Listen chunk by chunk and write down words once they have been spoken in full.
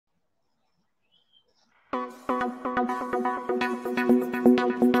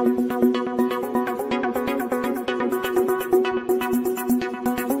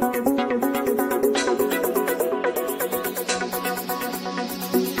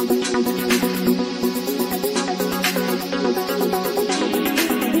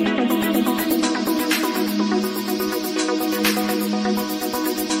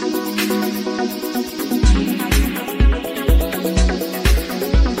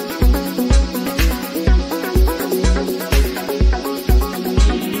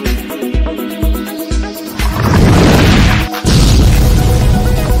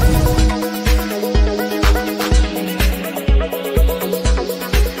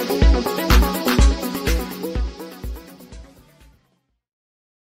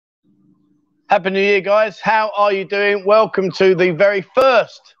Happy New Year, guys. How are you doing? Welcome to the very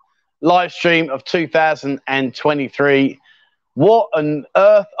first live stream of 2023. What on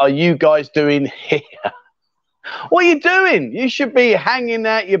earth are you guys doing here? What are you doing? You should be hanging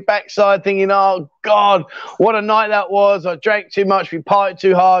out your backside thinking, oh, God, what a night that was. I drank too much. We partied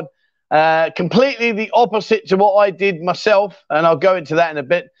too hard. Completely the opposite to what I did myself, and I'll go into that in a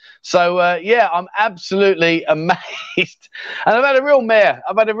bit. So, yeah, I'm absolutely amazed. And I've had a real mare.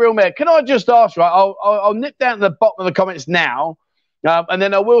 Can I just ask, right, I'll nip down to the bottom of the comments now, and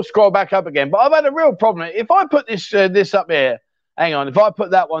then I will scroll back up again. But I've had a real problem. If I put this up here, hang on, if I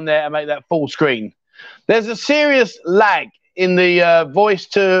put that one there and make that full screen, there's a serious lag in the voice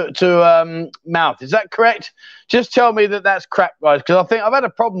to mouth. Is that correct? Just tell me that that's crap, guys, because I think I've had a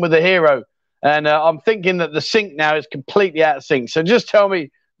problem with the Hero, and I'm thinking that the sync now is completely out of sync. So just tell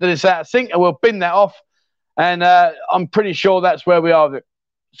me that it's out of sync, and we'll bin that off. And I'm pretty sure that's where we are with it.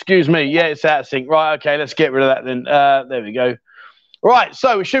 Excuse me. Yeah, it's out of sync. Right, okay, let's get rid of that then. There we go. Right,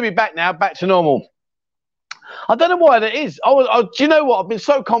 so we should be back now, back to normal. I don't know why that is. Do you know what? I've been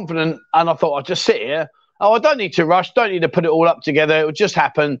so confident, and I thought I'd just sit here. Oh, I don't need to rush. Don't need to put it all up together. It would just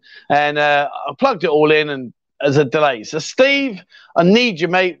happen. And I plugged it all in, and there's a delay. So, Steve, I need you,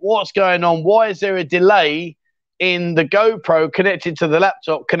 mate. What's going on? Why is there a delay in the GoPro connected to the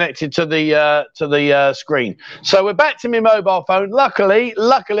laptop, connected to the screen? So we're back to my mobile phone. Luckily,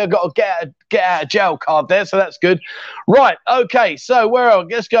 I've got a get out of jail card there, so that's good. Right, okay. So where are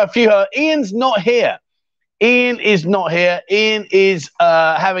we? Let's go a few. Ian's not here. Ian is not here. Ian is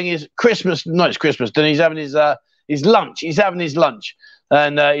having his Christmas. No, it's Christmas. Then he's having his lunch. He's having his lunch,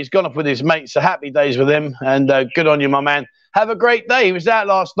 and he's gone off with his mates. So happy days with him, and good on you, my man. Have a great day. He was out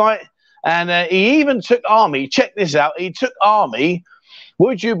last night, and he even took Army. Check this out. He took Army.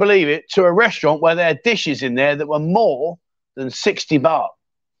 Would you believe it? To a restaurant where there are dishes in there that were more than 60 baht.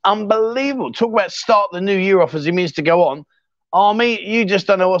 Unbelievable. Talk about start the new year off as he means to go on. Army, you just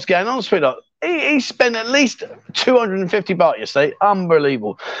don't know what's going on, sweetheart. He spent at least 250 baht yesterday.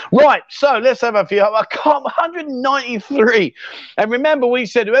 Unbelievable. Right, so let's have a few. I can't, 193. And remember, we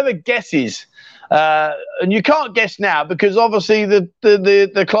said whoever guesses, and you can't guess now because obviously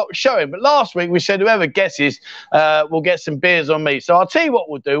the clock's showing. But last week we said whoever guesses will get some beers on me. So I'll tell you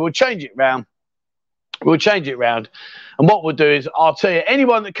what we'll do. We'll change it round. And what we'll do is I'll tell you,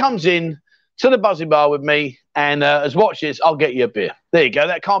 anyone that comes in to the Buzzing Bar with me and has watched this, I'll get you a beer. There you go.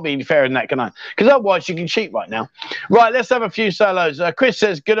 That can't be any fairer than that, can I? Because otherwise you can cheat right now. Right, let's have a few solos. Chris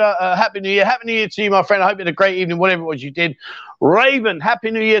says, good, Happy New Year. Happy New Year to you, my friend. I hope you had a great evening, whatever it was you did. Raven, Happy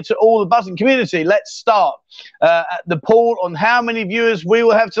New Year to all the Buzzing community. Let's start at the poll on how many viewers we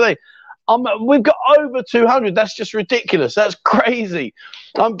will have today. We've got over 200. That's just ridiculous. That's crazy.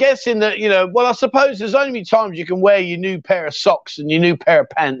 I'm guessing that, well, I suppose there's only times you can wear your new pair of socks and your new pair of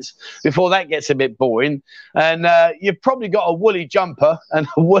pants before that gets a bit boring. And you've probably got a woolly jumper and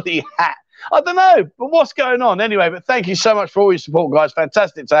a woolly hat. I don't know, but what's going on? Anyway, but thank you so much for all your support, guys.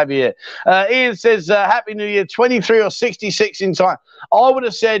 Fantastic to have you here. Ian says, Happy New Year, 23 or 66 in time. I would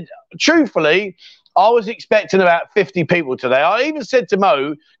have said, truthfully, I was expecting about 50 people today. I even said to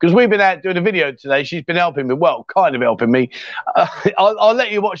Mo, because we've been out doing a video today, she's been helping me, well, kind of helping me. I'll let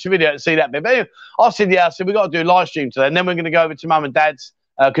you watch the video and see that bit. But anyway, I said, we've got to do a live stream today. And then we're going to go over to Mum and Dad's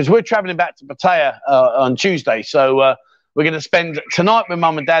because we're travelling back to Pattaya on Tuesday. So we're going to spend tonight with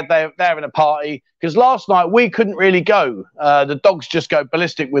Mum and Dad. They're having a party because last night we couldn't really go. The dogs just go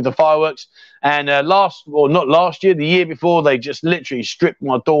ballistic with the fireworks. And not last year, the year before, they just literally stripped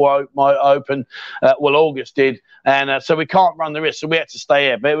my door open. Well, August did. And so we can't run the risk. So we had to stay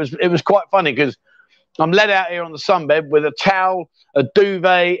here. But it was quite funny because I'm led out here on the sunbed with a towel, a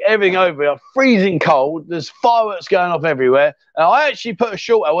duvet, everything over here, freezing cold. There's fireworks going off everywhere. I actually put a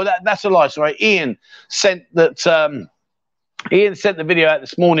short. Well, that's a lie. Sorry, Ian sent that. Ian sent the video out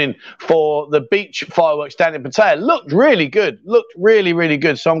this morning for the beach fireworks down in Pattaya. Looked really good. Looked really, really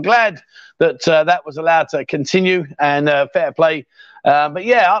good. So I'm glad that that was allowed to continue and fair play. But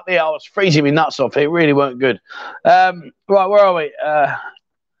yeah, up here I was freezing me nuts off. It really weren't good. Right, where are we?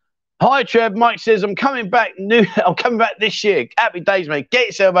 Hi, Trev. Mike says, I'm coming back this year. Happy days, mate. Get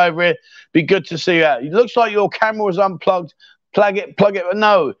yourself over here. Be good to see you out. It looks like your camera was unplugged. Plug it.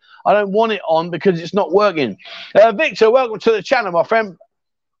 No, I don't want it on because it's not working. Victor, welcome to the channel, my friend.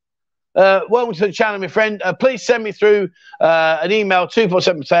 Welcome to the channel, my friend. Please send me through an email,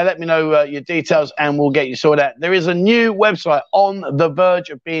 247 say, let me know your details and we'll get you sorted out. There is a new website on the verge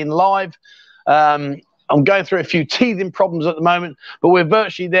of being live. I'm going through a few teething problems at the moment, but we're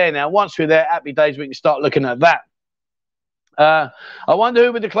virtually there now. Once we're there, happy days, we can start looking at that. I wonder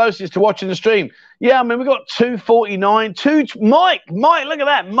who would be the closest to watching the stream. Yeah, I mean, we got 249, Mike, look at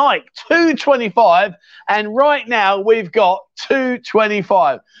that, Mike, 225, and right now we've got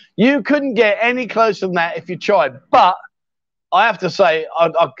 225. You couldn't get any closer than that if you tried, but I have to say,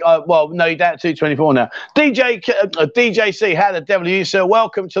 well, no, you're down at 224 now. DJC, how the devil are you, sir?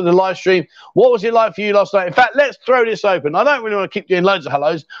 Welcome to the live stream. What was it like for you last night? In fact, let's throw this open. I don't really want to keep doing loads of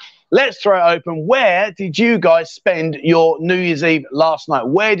hellos. Let's throw it open. Where did you guys spend your New Year's Eve last night?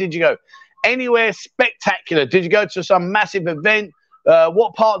 Where did you go? Anywhere spectacular? Did you go to some massive event?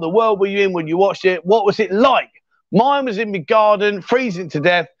 What part of the world were you in when you watched it? What was it like? Mine was in my garden, freezing to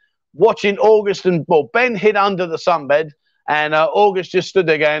death, watching August and Ben hid under the sunbed, and August just stood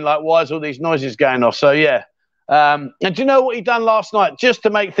there going like, why is all these noises going off? So, yeah. And do you know what he done last night? Just to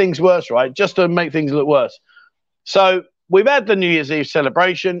make things worse, right? Just to make things look worse. So we've had the New Year's Eve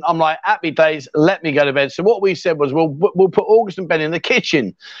celebration. I'm like, happy days, let me go to bed. So what we said was we'll put August and Ben in the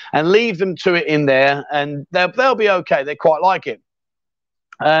kitchen and leave them to it in there, and they'll be okay. They quite like it.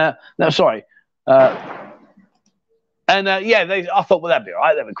 No, sorry. Yeah, I thought, well, that'd be all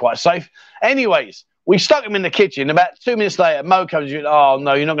right. They'd be quite safe. Anyways, we stuck them in the kitchen. About 2 minutes later, Mo comes in. Oh,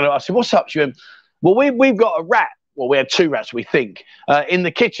 no, you're not going to. I said, what's up? She went, well, we've got a rat. Well, we had 2 rats, we think, in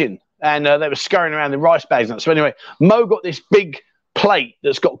the kitchen. And they were scurrying around the rice bags. So anyway, Mo got this big plate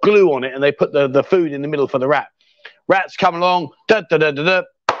that's got glue on it, and they put the food in the middle for the rat. Rats come along, have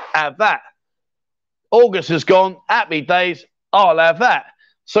that. August has gone, happy days, I'll have that.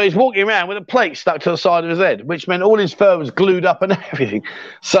 So he's walking around with a plate stuck to the side of his head, which meant all his fur was glued up and everything.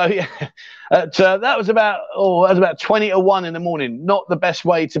 So yeah, that was about 20 to 1 in the morning. Not the best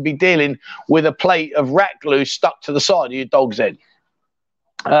way to be dealing with a plate of rat glue stuck to the side of your dog's head.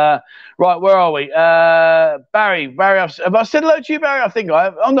 Right, where are we? Barry, have I said hello to you, Barry? I think I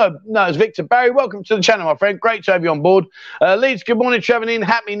have. Oh, no, it's Victor. Barry, welcome to the channel, my friend. Great to have you on board. Leeds, good morning, Trevor.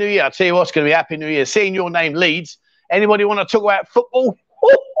 Happy New Year. I'll tell you what's going to be Happy New Year. Seeing your name, Leeds. Anybody want to talk about football?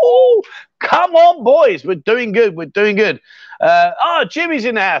 Ooh, come on, boys. We're doing good. Jimmy's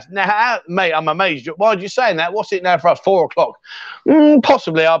in the house. Now, mate, I'm amazed. Why are you saying that? What's it now for us? 4 o'clock?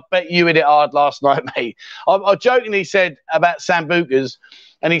 Possibly. I bet you hit it hard last night, mate. I jokingly said about Sambucas,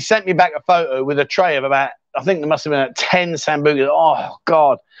 and he sent me back a photo with a tray of about, I think there must have been about 10 Sambucas. Oh,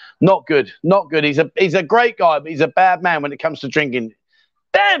 God. Not good. He's a great guy, but he's a bad man when it comes to drinking.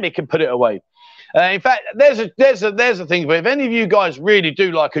 Damn, he can put it away. In fact, there's a thing. But if any of you guys really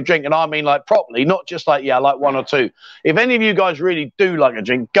do like a drink, and I mean like properly, not just like, yeah, like 1 or 2. If any of you guys really do like a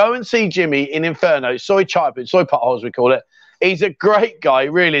drink, go and see Jimmy in Inferno, soy potholes we call it. He's a great guy,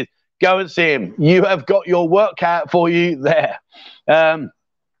 really. Go and see him. You have got your work cut out for you there.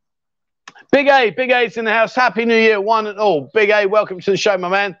 Big A's in the house. Happy New Year, one and all. Big A, welcome to the show, my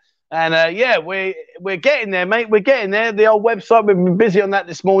man. And yeah, we're getting there, mate. We're getting there. The old website, we've been busy on that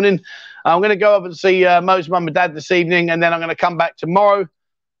this morning. I'm going to go up and see Mo's mum and dad this evening, and then I'm going to come back tomorrow.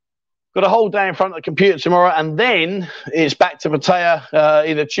 Got a whole day in front of the computer tomorrow, and then it's back to Pattaya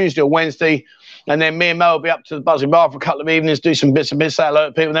either Tuesday or Wednesday. And then me and Mo will be up to the Buzzing Bar for a couple of evenings, do some bits and bits, say hello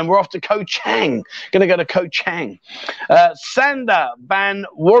to people. And then we're off to Koh Chang. Going to go to Koh Chang. Sander Van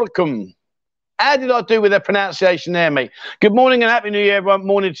Workum. How did I do with the pronunciation there, mate? Good morning and Happy New Year, everyone.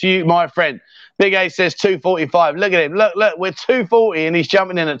 Morning to you, my friend. Big A says 2:45. Look at him. Look, we're 2:40 and he's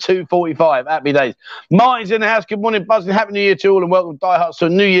jumping in at 2:45. Happy days. Martin's in the house. Good morning, Buzzing. Happy New Year to all and welcome Die Hard to a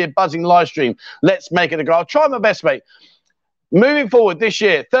New Year Buzzing live stream. Let's make it a go. I'll try my best, mate. Moving forward this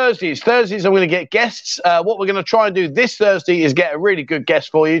year, Thursdays, I'm going to get guests. What we're going to try and do this Thursday is get a really good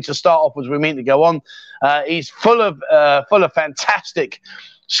guest for you to start off as we mean to go on. He's full of fantastic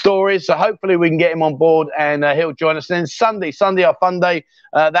stories, so hopefully we can get him on board and he'll join us. And then Sunday, our fun day,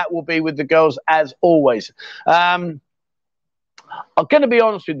 that will be with the girls as always. I'm going to be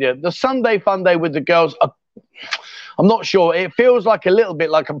honest with you, the Sunday fun day with the girls, I'm not sure. It feels like a little bit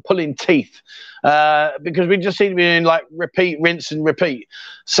like I'm pulling teeth because we just seem to be doing like repeat, rinse and repeat.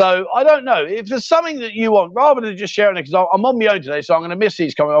 So I don't know. If there's something that you want, rather than just sharing it, because I'm on my own today, so I'm going to miss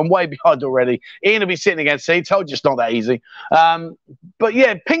these coming. I'm way behind already. Ian will be sitting against me. Told you it's not that easy. But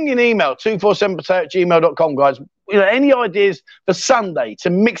yeah, ping me an email, 247potato@gmail.com, guys. You know, any ideas for Sunday to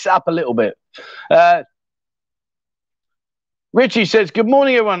mix it up a little bit? Richie says, good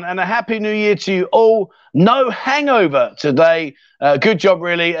morning, everyone, and a happy new year to you all. No hangover today. Good job,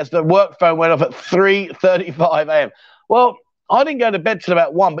 really, as the work phone went off at 3:35 a.m. Well, I didn't go to bed till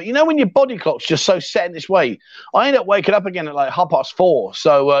about 1, but you know when your body clock's just so set in this way, I end up waking up again at like 4:30.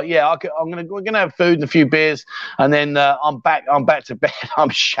 So yeah, we're gonna have food and a few beers, and then I'm back to bed. I'm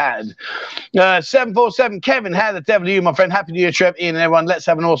shattered. 747 Kevin, how the devil are you, my friend? Happy New Year, Trev, Ian, and everyone. Let's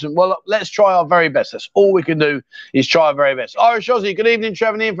have an awesome. Well, let's try our very best. That's all we can do is try our very best. Irish Aussie, good evening,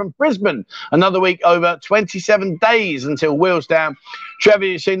 Trev and Ian from Brisbane. Another week over 27 days until wheels down. Trevor,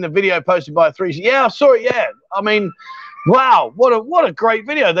 you've seen the video posted by 3. Yeah, I saw it. Yeah, I mean. Wow, what a great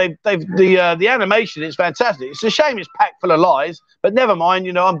video! The animation is fantastic. It's a shame it's packed full of lies, but never mind.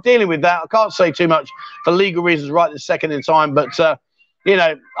 You know, I'm dealing with that. I can't say too much for legal reasons right this second in time. But you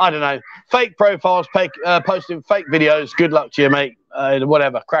know, I don't know. Fake profiles, posting fake videos. Good luck to you, mate.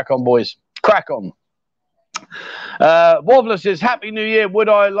 Whatever. Crack on, boys. Crack on. Wobbler says, Happy New Year. Would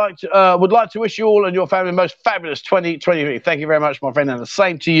like to wish you all and your family the most fabulous 2023. Thank you very much, my friend, and the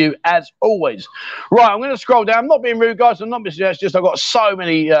same to you as always. Right, I'm going to scroll down. I'm not being rude, guys. I'm not being serious. Just I've got so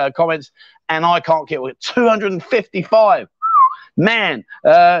many comments, and I can't get with 255. Man.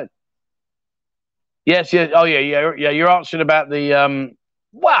 Yes. Oh, yeah. You're answering about the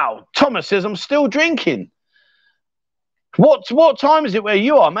wow. Thomas says, I'm still drinking. What time is it where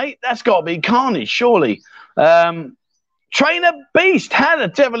you are, mate? That's got to be carnage, surely. Trainer Beast, how the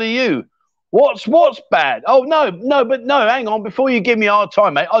devil are you? What's bad? Oh, no, hang on. Before you give me a hard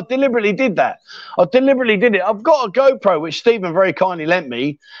time, mate, I deliberately did that. I deliberately did it. I've got a GoPro, which Stephen very kindly lent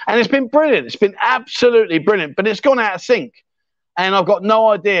me, and it's been brilliant. It's been absolutely brilliant, but it's gone out of sync. And I've got no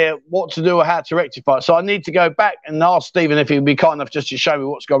idea what to do or how to rectify it. So I need to go back and ask Stephen if he would be kind enough just to show me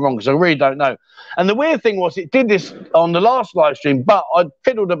what's gone wrong, because I really don't know. And the weird thing was it did this on the last live stream, but I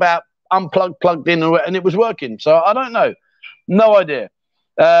fiddled about, unplugged, plugged in, and it was working. So I don't know. No idea.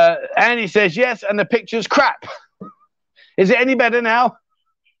 Andy says, yes, and the picture's crap. Is it any better now?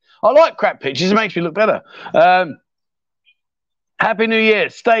 I like crap pictures. It makes me look better. Happy New Year.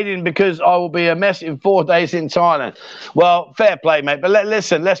 Stayed in because I will be a mess in 4 days in Thailand. Well, fair play, mate. But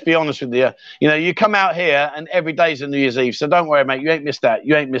listen, let's be honest with you. You know, you come out here and every day's a New Year's Eve. So don't worry, mate. You ain't missed out.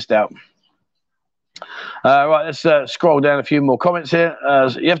 You ain't missed out. Right, let's scroll down a few more comments here.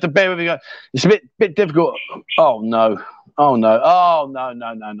 You have to bear with me. It's a bit difficult. Oh, no.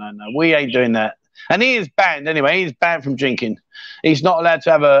 We ain't doing that. And he is banned anyway. He's banned from drinking. He's not allowed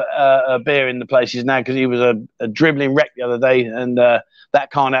to have a beer in the places now because he was a dribbling wreck the other day, and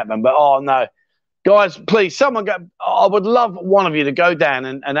that can't happen. But, oh, no. Guys, please, someone go. I would love one of you to go down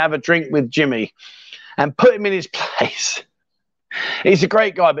and have a drink with Jimmy and put him in his place. He's a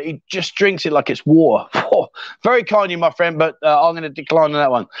great guy, but he just drinks it like it's water. Oh, very kind of you, my friend, but I'm going to decline on that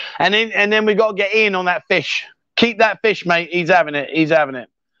one. And then we've got to get in on that fish. Keep that fish, mate. He's having it. He's having it.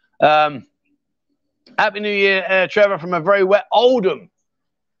 Happy New Year, Trevor, from a very wet Oldham.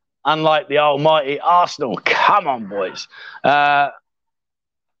 Unlike the almighty Arsenal. Come on, boys.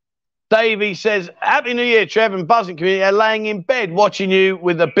 Davey says, Happy New Year, Trevor, and buzzing community are laying in bed watching you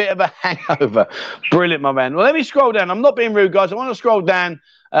with a bit of a hangover. Brilliant, my man. Well, let me scroll down. I'm not being rude, guys. I want to scroll down.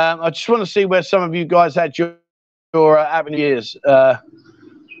 I just want to see where some of you guys had your Happy New Years.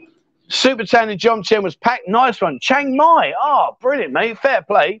 Super Tan and John Chen was packed. Nice one. Chiang Mai. Oh, brilliant, mate. Fair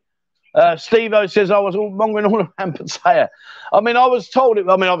play. Steve-O says, I was all mongering all around Pattaya. I mean, I was told it.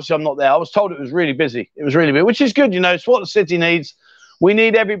 I mean, obviously, I'm not there. I was told it was really busy. It was really busy, which is good, you know. It's what the city needs. We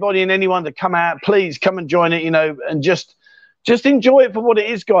need everybody and anyone to come out. Please come and join it, you know, and just enjoy it for what it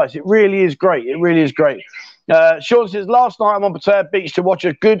is, guys. It really is great. It really is great. Sean says, last night I'm on Pattaya Beach to watch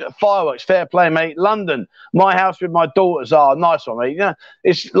a good fireworks. Fair play, mate. London, my house with my daughters. Oh, nice one, mate. You know,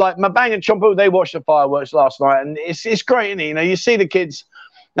 it's like Mabang and Chompu, they watched the fireworks last night, and it's great, isn't it? You know, you see the kids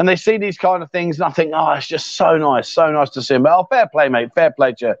and they see these kind of things, and I think, oh, it's just so nice to see them. But, oh, fair play, mate. Fair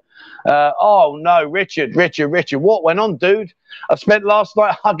play to you. Oh, no, Richard. What went on, dude? I spent last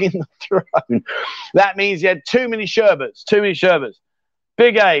night hugging the throne. That means you had too many sherbets.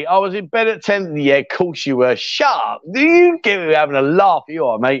 Big A, I was in bed at 10. Yeah, of course you were. Shut up. Do you give me having a laugh? You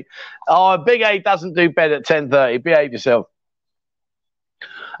are, mate. Oh, Big A doesn't do bed at 10:30. Behave yourself.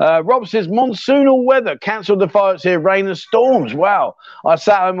 Rob says, monsoonal weather. Cancelled the fireworks here. Rain and storms. Wow. I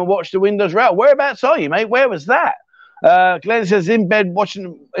sat home and watched the windows roll. Whereabouts are you, mate? Where was that? Glenn says, in bed,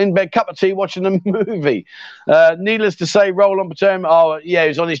 cup of tea, watching a movie. Needless to say, roll on Pattaya. Oh, yeah, he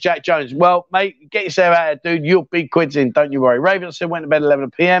was on his Jack Jones. Well, mate, get yourself out there, dude. You'll be quids in, don't you worry. Raven said, went to bed at 11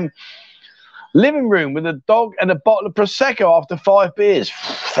 p.m. Living room with a dog and a bottle of Prosecco after 5 beers.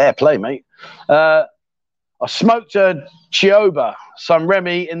 Fair play, mate. I smoked a Chioba, some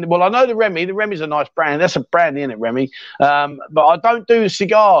Remy. Well, I know the Remy. The Remy's a nice brand. That's a brand, isn't it, Remy? But I don't do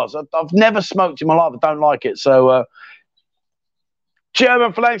cigars. I've never smoked in my life. I don't like it. So,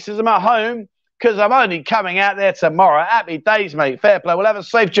 German Phalanx says, I'm at home. because I'm only coming out there tomorrow. Happy days, mate. Fair play. We'll have a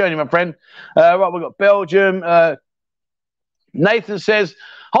safe journey, my friend. Right, we've got Belgium. Nathan says,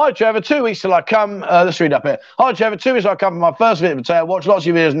 hi, Trevor. 2 weeks till I come. Let's read up here. Hi, Trevor. 2 weeks till I come for my first visit. I watch lots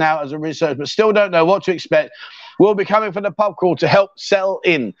of videos now as a research, but still don't know what to expect. We'll be coming for the pub crawl to help settle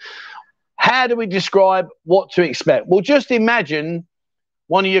in. How do we describe what to expect? Well, just imagine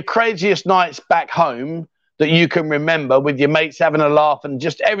one of your craziest nights back home that you can remember with your mates having a laugh and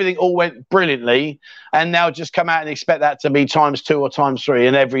just everything all went brilliantly, and now just come out and expect that to be ×2 or ×3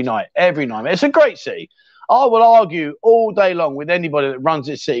 and every night. It's a great city. I will argue all day long with anybody that runs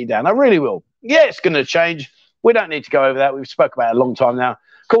this city down. I really will. Yeah, it's going to change. We don't need to go over that. We've spoken about it a long time now.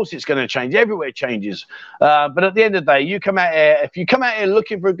 Of course it's going to change. Everywhere changes. But at the end of the day, you come out here, if you come out here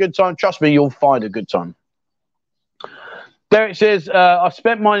looking for a good time, trust me, you'll find a good time. Derek says, I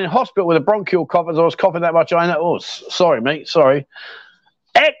spent mine in hospital with a bronchial cough as I was coughing that much. I know. Oh, sorry, mate. Sorry.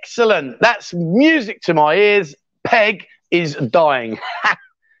 Excellent. That's music to my ears. Peg is dying.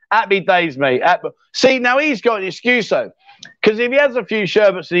 Happy days, mate. See, now he's got an excuse, though. Because if he has a few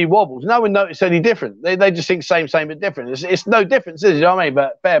sherbets and he wobbles, no one noticed any different. They just think same, but different. It's no difference, is it? You know what I mean?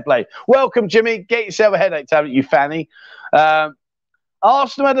 But fair play. Welcome, Jimmy. Get yourself a headache tablet, you fanny.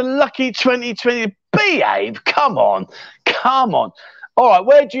 Arsenal had a lucky 2020. Behave. Come on. All right,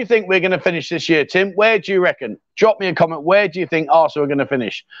 where do you think we're going to finish this year, Tim? Where do you reckon? Drop me a comment. Where do you think Arsenal are going to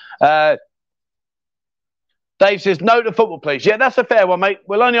finish? Dave says, no to football, please. Yeah, that's a fair one, mate.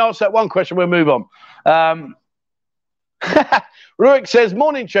 We'll only answer that one question. We'll move on. Ruick says,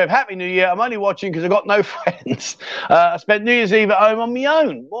 morning, Trev. Happy New Year. I'm only watching because I've got no friends. I spent New Year's Eve at home on my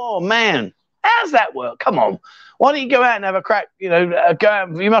own. Oh, man. How's that work? Come on. Why don't you go out and have a crack? You know, go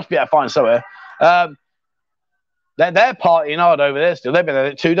out. You must be able to find somewhere. They're partying hard over there still. They've been at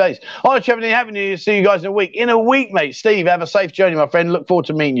it 2 days. Hi, Trevor. Happy New Year. See you guys in a week. In a week, mate. Steve, have a safe journey, my friend. Look forward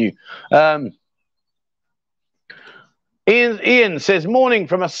to meeting you. Ian says, morning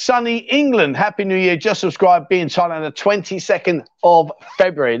from a sunny England. Happy New Year. Just subscribed. Be in Thailand the 22nd of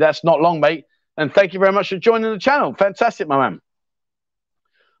February. That's not long, mate. And thank you very much for joining the channel. Fantastic, my man.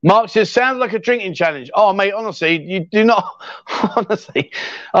 Mark says, sounds like a drinking challenge. Oh, mate, honestly, you do not. Honestly,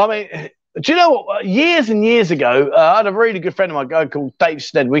 I mean, do you know what? Years and years ago, I had a really good friend of mine, a guy called Dave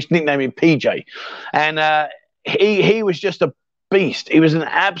Stead. We nicknamed him PJ. And he was just a beast. He was an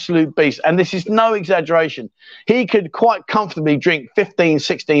absolute beast. And this is no exaggeration. He could quite comfortably drink 15,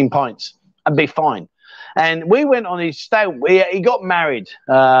 16 pints and be fine. And we went on his stay. He got married.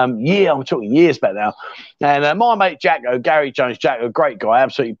 I'm talking years back now. And my mate Jacko, Gary Jones, Jacko, great guy,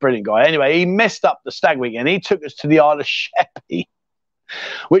 absolutely brilliant guy. Anyway, he messed up the stag weekend. He took us to the Isle of Sheppey,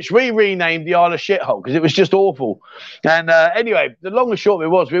 which we renamed the Isle of Shithole because it was just awful. And anyway, the long and short of it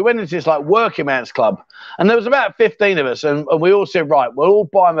was, we went into this like working man's club, and there was about 15 of us, and we all said, right, we'll all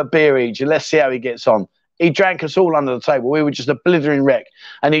buy him a beer each, and let's see how he gets on. He drank us all under the table. We were just a blithering wreck.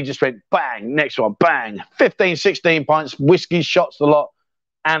 And he just went, bang, next one, bang. 15, 16 pints, whiskey, shots, a lot.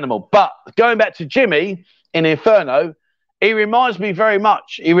 Animal. But going back to Jimmy in Inferno, he reminds me very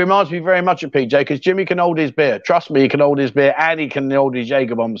much. He reminds me very much of PJ because Jimmy can hold his beer. Trust me, he can hold his beer and he can hold his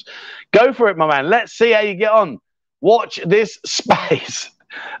Jaeger bombs. Go for it, my man. Let's see how you get on. Watch this space.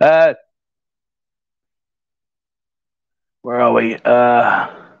 Where are we?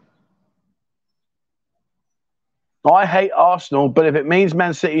 I hate Arsenal, but if it means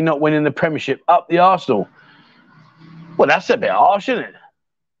Man City not winning the Premiership, up the Arsenal. Well, that's a bit harsh, isn't it?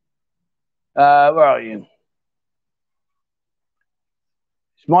 Where are you?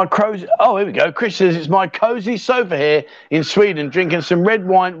 It's my cozy. Oh, here we go. Chris says it's my cozy sofa here in Sweden, drinking some red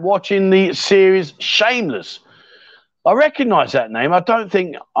wine, watching the series Shameless. I recognise that name. I don't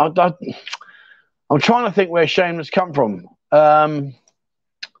think. I'm trying to think where Shameless come from.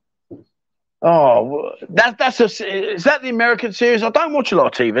 Oh, is that the American series? I don't watch a lot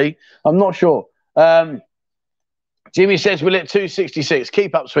of TV. I'm not sure. Jimmy says we're at 266.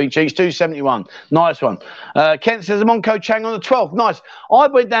 Keep up, sweet cheeks. 271. Nice one. Kent says I'm on Koh Chang on the 12th. Nice. I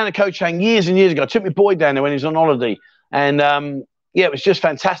went down to Koh Chang years and years ago. I took my boy down there when he was on holiday. And, yeah, it was just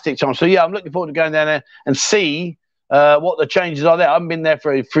fantastic time. So, yeah, I'm looking forward to going down there and see what the changes are there. I haven't been there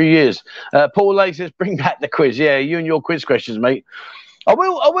for 3 years. Paul Lay says bring back the quiz. Yeah, you and your quiz questions, mate. I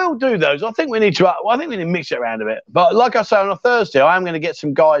will do those. I think we need to mix it around a bit. But like I say, on a Thursday, I am going to get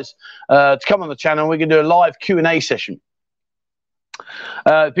some guys to come on the channel. We're going to do a live Q&A session.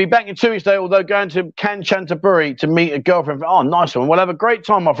 Be back in 2 weeks, although going to Kanchanaburi to meet a girlfriend. Oh, nice one. We'll have a great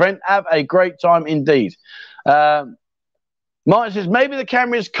time, my friend. Have a great time indeed. Martin says, maybe the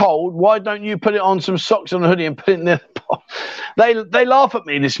camera is cold. Why don't you put it on some socks on the hoodie and put it in the They laugh at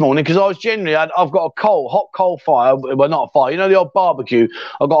me this morning because I was genuinely, I've got a hot coal fire. Well, not a fire. You know the old barbecue?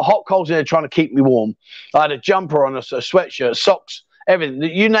 I've got hot coals in there trying to keep me warm. I had a jumper on, a sweatshirt, socks, everything.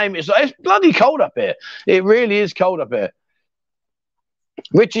 You name it. It's bloody cold up here. It really is cold up here.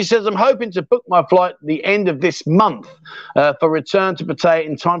 Richie says, I'm hoping to book my flight the end of this month for return to Pattaya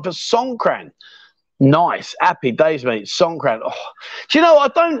in time for Songkran. Nice. Happy days, mate. Songkran. Oh. Do you know, I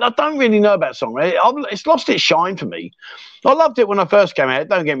don't really know about Songkran. It's lost its shine for me. I loved it when I first came out.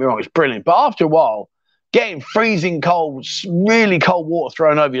 Don't get me wrong, it's brilliant. But after a while, getting freezing cold, really cold water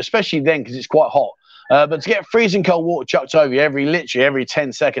thrown over you, especially then because it's quite hot. But to get freezing cold water chucked over you literally every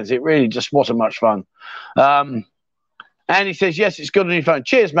 10 seconds, it really just wasn't much fun. And he says, yes, it's good on your phone.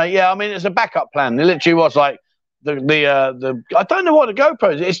 Cheers, mate. Yeah, I mean, it's a backup plan. It literally was like the I don't know what the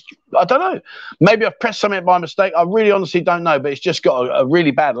GoPro is. I don't know. Maybe I've pressed something by mistake. I really honestly don't know, but it's just got a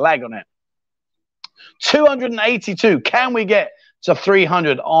really bad lag on it. 282. Can we get to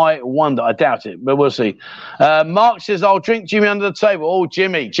 300? I wonder. I doubt it, but we'll see. Mark says, I'll drink Jimmy under the table. Oh,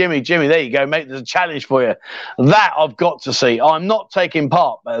 Jimmy. There you go, mate. There's a challenge for you. That I've got to see. I'm not taking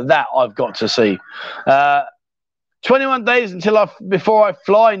part, but that I've got to see. 21 days before I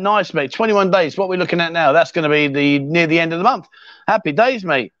fly. Nice, mate. 21 days. What we're looking at now. That's going to be near the end of the month. Happy days,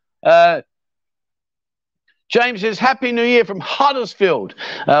 mate. James says, Happy New Year from Huddersfield.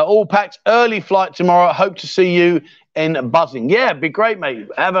 All packed, early flight tomorrow. Hope to see you in Buzzing. Yeah, it'd be great, mate.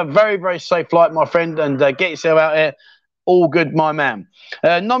 Have a very, very safe flight, my friend, and get yourself out here. All good, my man.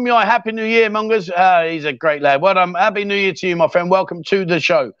 Nomyai, Happy New Year, Mongers. He's a great lad. Well done. Happy New Year to you, my friend. Welcome to the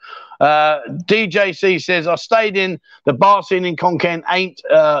show. DJC says, I stayed in the bar scene in Konkan. Ain't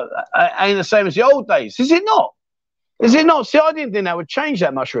the same as the old days. Is it not? Is it not? See, I didn't think that would change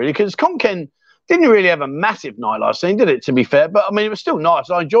that much, really, because Konkan didn't really have a massive nightlife scene, did it, to be fair? But, I mean, it was still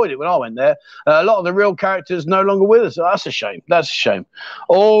nice. I enjoyed it when I went there. A lot of the real characters no longer with us. So that's a shame. That's a shame.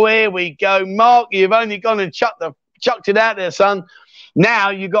 Oh, here we go. Mark, you've only gone and chucked it out there, son.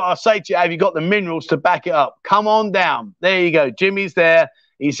 Now you've got to say to you, have you got the minerals to back it up? Come on down. There you go. Jimmy's there.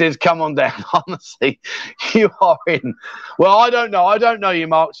 He says, come on down. Honestly, you are in. Well, I don't know. I don't know you,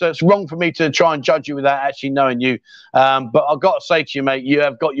 Mark, so it's wrong for me to try and judge you without actually knowing you. But I've got to say to you, mate, you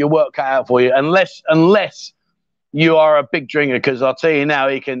have got your work cut out for you, unless you are a big drinker, because I'll tell you now,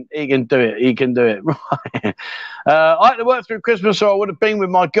 he can do it. He can do it. Right. I had to work through Christmas, so I would have been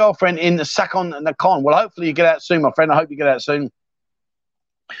with my girlfriend in the Sakon Nakhon. Well, hopefully you get out soon, my friend. I hope you get out soon.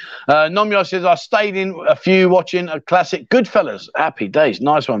 Nomyo says, I stayed in a few watching a classic Goodfellas. Happy days.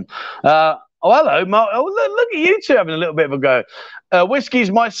 Nice one. Oh, hello, Mark. Oh, look at you two having a little bit of a go. Whiskey's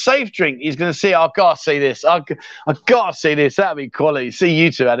my safe drink. He's going to see. I've got to see this. I've got to see this. That'd be quality. See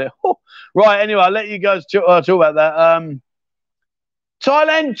you two at it. Oh. Right, anyway, I'll let you guys talk about that.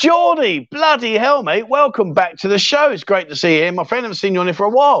 Thailand, Geordie. Bloody hell, mate. Welcome back to the show. It's great to see you here. My friend, I haven't seen you on here for a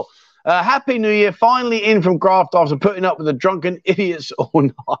while. Happy New Year. Finally in from graft after putting up with the drunken idiots all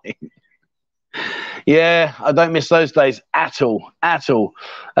night. Yeah, I don't miss those days at all. At all.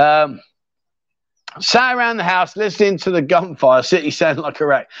 Sat around the house listening to the gunfire. City sounded like a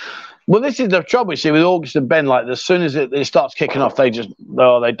wreck. Well, this is the trouble, you see, with August and Ben. Like, as soon as it starts kicking off, they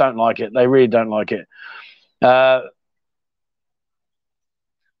don't like it. They really don't like it. Bart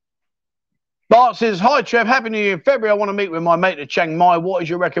says, hi, Trev. Happy New Year. In February, I want to meet with my mate to Chiang Mai. What is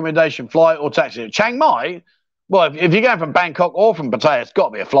your recommendation, flight or taxi? Chiang Mai? Well, if you're going from Bangkok or from Pattaya, it's got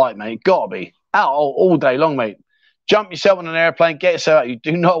to be a flight, mate. Got to be. Out all day long, mate. Jump yourself on an airplane, get yourself out. You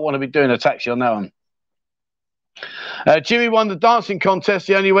do not want to be doing a taxi on that one. Jimmy won the dancing contest.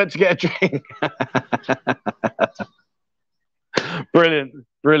 He only went to get a drink. Brilliant.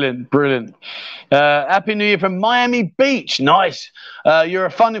 Happy New Year from Miami Beach. Nice. You're a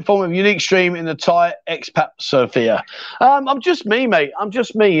fun, informative, unique stream in the Thai expat Sophia. I'm just me, mate. I'm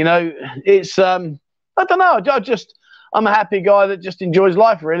just me. You know, it's I don't know. I'm a happy guy that just enjoys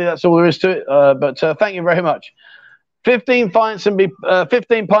life. Really, that's all there is to it. But thank you very much. 15 pints and be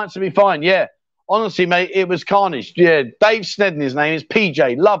fine. Yeah. Honestly, mate, it was carnage. Yeah, Dave Snedden, his name is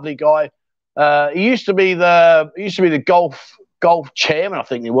PJ, lovely guy. He used to be the golf chairman, I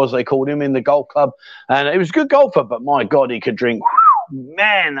think it was. They called him in the golf club, and he was a good golfer. But my God, he could drink.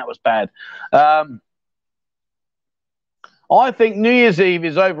 Man, that was bad. I think New Year's Eve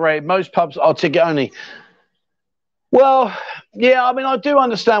is overrated. Most pubs are ticket only. Well, yeah, I mean, I do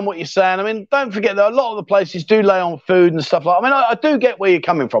understand what you're saying. I mean, don't forget that a lot of the places do lay on food and stuff like that. I mean, I do get where you're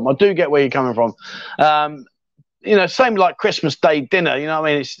coming from. you know, same like Christmas Day dinner. You know what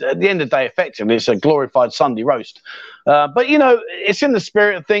I mean? It's at the end of the day, effectively, it's a glorified Sunday roast. But you know, it's in the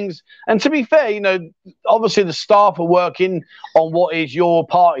spirit of things. And to be fair, you know, obviously the staff are working on what is your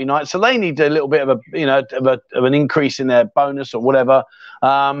party night, so they need a little bit of a, you know, of an increase in their bonus or whatever.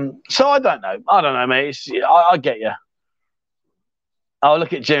 So I don't know, mate. I get you. Oh,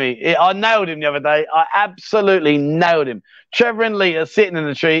 look at Jimmy. I nailed him the other day. I absolutely nailed him. Trevor and Lee are sitting in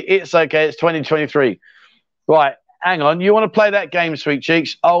the tree. It's okay. It's 2023. Right. Hang on. You want to play that game, Sweet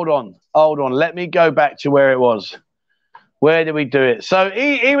Cheeks? Hold on. Let me go back to where it was. Where did we do it? So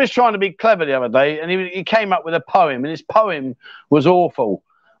he was trying to be clever the other day, and he came up with a poem, and his poem was awful.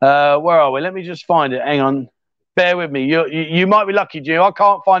 Where are we? Let me just find it. Hang on. Bear with me. You might be lucky, Jim. I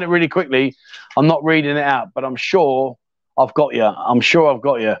can't find it really quickly. I'm not reading it out, but I'm sure I've got you.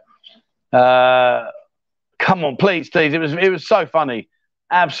 Come on, please. It was so funny.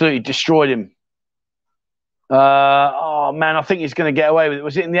 Absolutely destroyed him. Oh man, I think he's going to get away with it.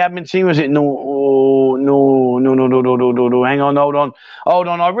 Was it in the admin team? Was it no? Hang on, hold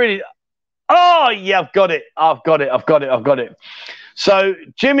on. I really. Oh yeah, I've got it. So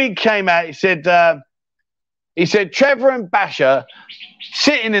Jimmy came out. He said Trevor and Basher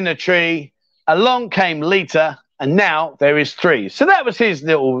sitting in a tree. Along came Lita. And now there is 3. So that was his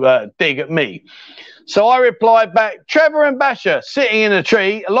little dig at me. So I replied back, Trevor and Basher sitting in a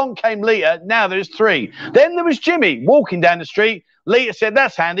tree. Along came Lita. Now there's 3. Then there was Jimmy walking down the street. Lita said,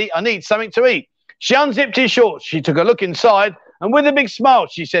 that's handy. I need something to eat. She unzipped his shorts. She took a look inside. And with a big smile,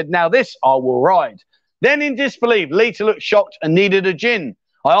 she said, now this I will ride. Then in disbelief, Lita looked shocked and needed a gin.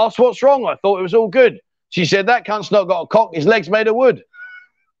 I asked what's wrong. I thought it was all good. She said, that cunt's not got a cock. His leg's made of wood.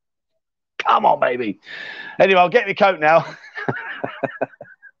 Come on, baby. Anyway, I'll get my coat now.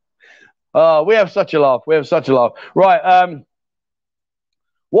 Oh, we have such a laugh. Right.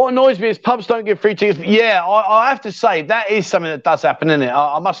 What annoys me is pubs don't give free tickets. Yeah, I have to say that is something that does happen, isn't it?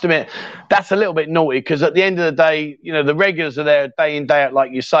 I must admit that's a little bit naughty because at the end of the day, you know, the regulars are there day in, day out,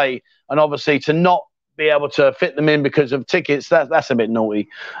 like you say, and obviously to not be able to fit them in because of tickets, that's a bit naughty.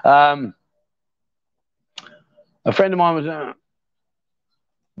 A friend of mine was...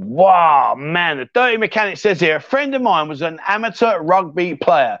 Wow, man. The Dirty Mechanic says here, a friend of mine was an amateur rugby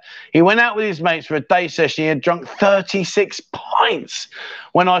player. He went out with his mates for a day session. He had drunk 36 pints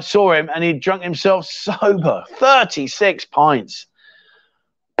when I saw him, and he'd drunk himself sober. 36 pints.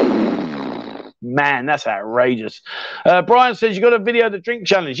 Man, that's outrageous. Brian says, you got a video of the drink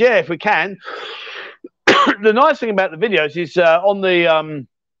challenge? Yeah, if we can. The nice thing about the videos is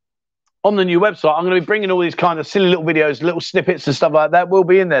on the new website, I'm going to be bringing all these kind of silly little videos, little snippets and stuff like that will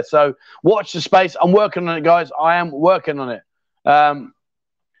be in there. So watch the space. I'm working on it, guys. I am working on it.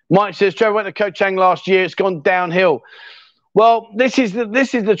 Mike says, Trevor went to Koh Chang last year. It's gone downhill. Well, this is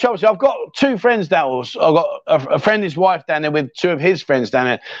the trouble. So I've got 2 friends down. I've got a friend, his wife down there with 2 of his friends down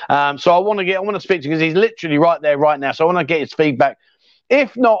there. So I want to speak to him because he's literally right there right now. So I want to get his feedback.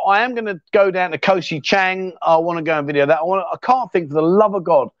 If not, I am going to go down to Koh Chang. I want to go and video that. I can't think for the love of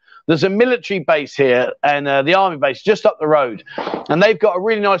God. There's a military base here and the army base just up the road, and they've got a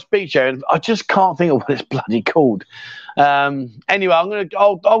really nice beach area. And I just can't think of what it's bloody called. Anyway, I'm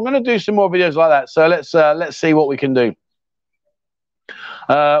gonna do some more videos like that. So let's see what we can do.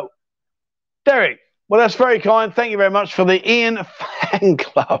 Derek, well, that's very kind. Thank you very much for the Ian fan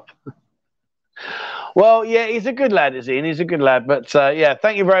club. Well, yeah, he's a good lad, is Ian. He's a good lad. But yeah,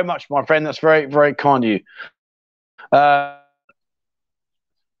 thank you very much, my friend. That's very, very kind of you.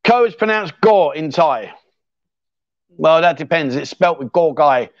 Ko is pronounced Gore in Thai. Well, that depends. It's spelt with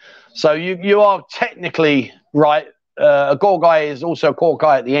Gorgai. So you are technically right. A Gorgai is also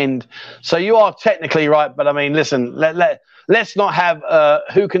Gorgai at the end. So you are technically right. But I mean, listen, let's not have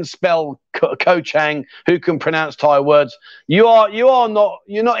who can spell Koh Chang, who can pronounce Thai words. You're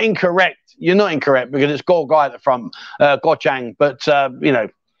not incorrect. You're not incorrect because it's Gorgai at the front, Koh Chang. But you know,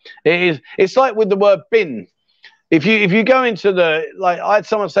 it's like with the word bin. If you go into I had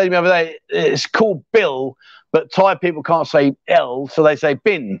someone say to me the other day, it's called Bill, but Thai people can't say L, so they say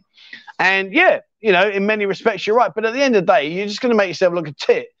bin. And yeah, you know, in many respects you're right, but at the end of the day, you're just going to make yourself look a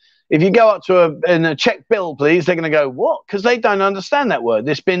tit. If you go up to a check bill, please, they're going to go what? Because they don't understand that word.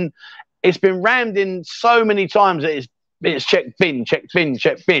 It's been rammed in so many times that it's check bin, check bin,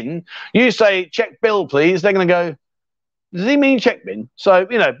 check bin. You say check bill, please, they're going to go, does he mean check bin? So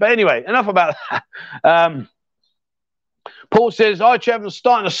you know, but anyway, enough about that. Paul says, hi, Trevor, I'm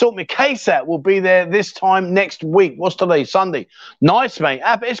starting to sort my case out. We'll be there this time next week. What's today? Sunday. Nice, mate.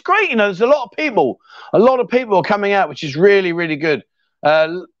 It's great. You know, there's a lot of people. A lot of people are coming out, which is really, really good.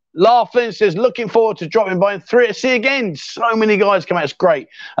 Lar Flynn says, looking forward to dropping by in 3. See you again. So many guys come out. It's great.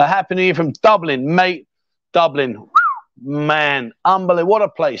 Happy New Year from Dublin, mate. Dublin. Man, unbelievable. What a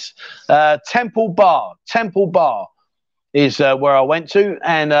place. Temple Bar is where I went to,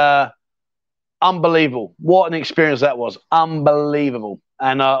 and unbelievable. What an experience that was. Unbelievable.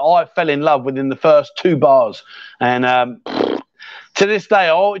 And I fell in love within the first 2 bars. And to this day,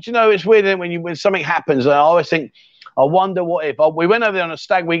 it's weird when something happens. I always think, I wonder what if. We went over there on a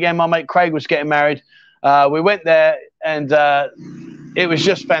stag weekend. My mate Craig was getting married. We went there, and it was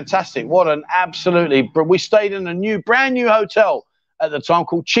just fantastic. What an we stayed in a brand new hotel at the time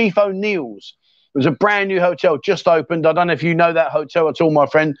called Chief O'Neill's. It was a brand new hotel, just opened. I don't know if you know that hotel at all, my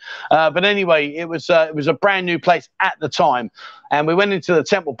friend. But anyway, it was a brand new place at the time. And we went into the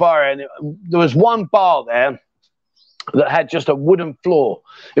Temple Bar, and there was one bar there that had just a wooden floor.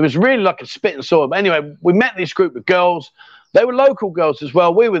 It was really like a spit and saw. But anyway, we met this group of girls. They were local girls as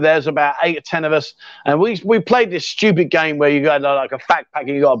well. We were there, there's about 8 or 10 of us, and we played this stupid game where you go like a fact pack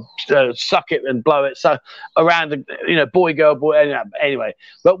and you got to suck it and blow it. So around, boy, girl, boy. Anyway,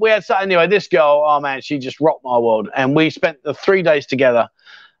 but we had anyway. This girl, oh man, she just rocked my world, and we spent the 3 days together,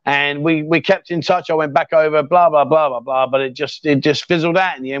 and we kept in touch. I went back over, blah blah blah blah blah, but it just fizzled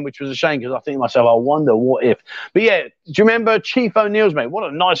out in the end, which was a shame because I think to myself, I wonder what if. But yeah, do you remember Chief O'Neill's, mate? What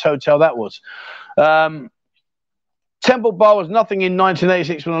a nice hotel that was. Temple Bar was nothing in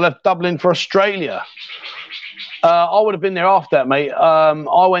 1986 when I left Dublin for Australia. I would have been there after that, mate.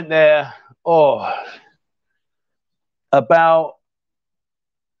 I went there, about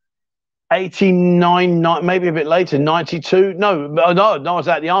 89, maybe a bit later, 92. No, I was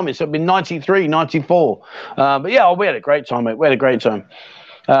at the army, so it'd been 93, 94. But yeah, we had a great time, mate. We had a great time.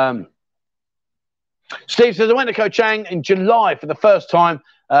 Steve says, I went to Koh Chang in July for the first time.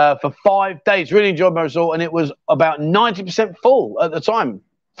 For 5 days, really enjoyed my resort, and it was about 90% full at the time.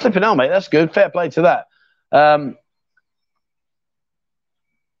 Flipping hell, mate, that's good. Fair play to that.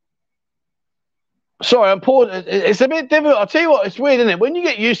 Sorry, I'm paused. It's a bit difficult. I'll tell you what, it's weird, isn't it? When you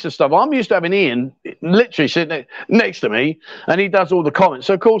get used to stuff, I'm used to having Ian literally sitting next to me, and he does all the comments.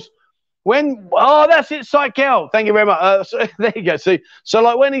 So, of course, that's it, Psychel. Thank you very much. So, there you go. See, so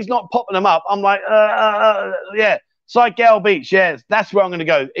like when he's not popping them up, I'm like, yeah. Psychel Beach, yes, that's where I'm going to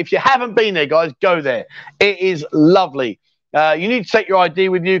go. If you haven't been there, guys, go there. It is lovely. You need to take your ID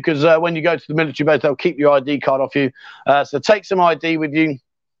with you because when you go to the military base, they'll keep your ID card off you. So take some ID with you.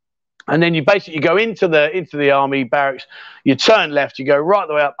 And then you basically go into the army barracks. You turn left, you go right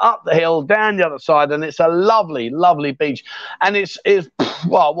the way up the hill, down the other side, and it's a lovely, lovely beach. And it's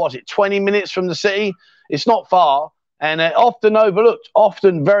 20 minutes from the city? It's not far. And often overlooked,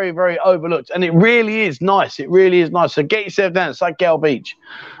 often very, very overlooked. And it really is nice. It really is nice. So get yourself down. It's like Gale Beach.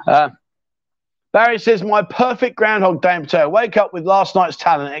 Barry says, my perfect Groundhog Day in Pattaya. Wake up with last night's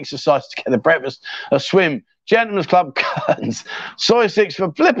talent, exercise together, breakfast, a swim, gentleman's club, curtains, soy sticks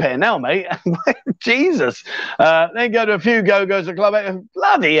for flipping hell, mate. Jesus. Then go to a few go-go's at club.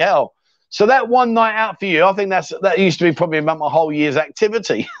 Bloody hell. So that one night out for you, I think that used to be probably about my whole year's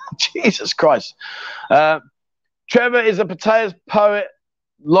activity. Jesus Christ. Trevor is a Pattaya's poet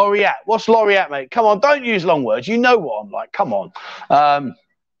laureate. What's laureate, mate? Come on, don't use long words. You know what I'm like. Come on.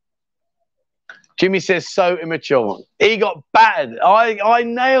 Jimmy says, so immature. He got battered. I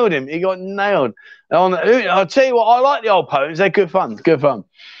nailed him. He got nailed. I'll tell you what, I like the old poems. They're good fun. Good fun.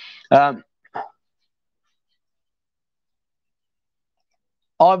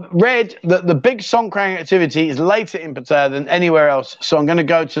 I've read that the big songkran activity is later in Pattaya than anywhere else, so I'm going to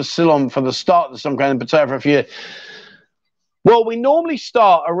go to Ceylon for the start of the songkran in Pattaya for a few years. Well, we normally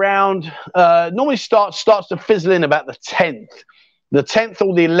start around, starts to fizzle in about the 10th. The 10th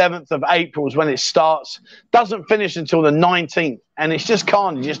or the 11th of April is when it starts. Doesn't finish until the 19th, and it's just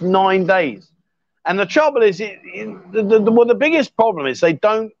carnage, just 9 days. And the trouble is, the biggest problem is they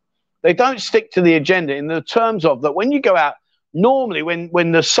don't stick to the agenda in the terms of that when you go out. Normally,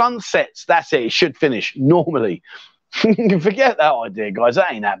 when the sun sets, that's it. It should finish. Normally, forget that idea, guys.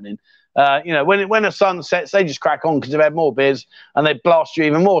 That ain't happening. When the sun sets, they just crack on because they've had more beers and they blast you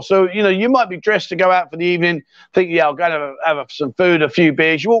even more. So you might be dressed to go out for the evening, think, yeah, I'll go to have some food, a few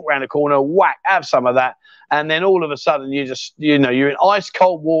beers. You walk around the corner, whack, have some of that, and then all of a sudden you just you're in ice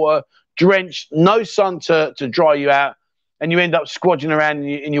cold water, drenched, no sun to dry you out, and you end up squodging around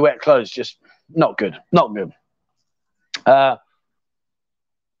in your wet clothes. Just not good. Not good. Where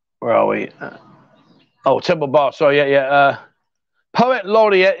are we? Temple Bar. Sorry, yeah. Poet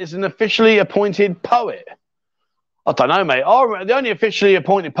laureate is an officially appointed poet. I don't know, mate. The only officially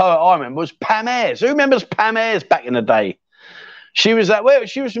appointed poet I remember was Pam Ayres. Who remembers Pam Ayres back in the day? She was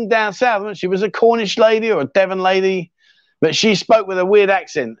she was from down south, wasn't she? She was a Cornish lady or a Devon lady, but she spoke with a weird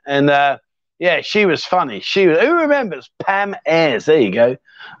accent, and yeah, she was funny. Who remembers Pam Ayres? There you go.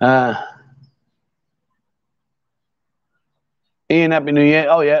 Ian, happy New Year.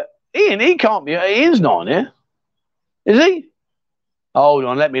 Oh, yeah. Ian, he can't be. Ian's not on here. Is he? Hold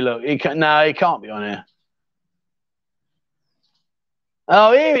on, let me look. No, he can't be on here.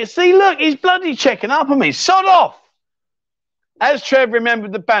 Oh, here it is. See, look, he's bloody checking up on me. Sod off. Has Trev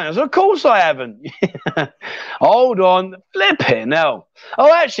remembered the banners? Of course I haven't. Hold on. Flip it now.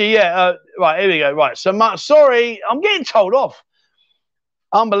 Oh, actually, yeah. Right, here we go. Right. So, sorry, I'm getting told off.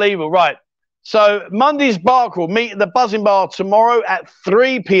 Unbelievable. Right. So, Monday's bar crawl. Meet at the Buzzing Bar tomorrow at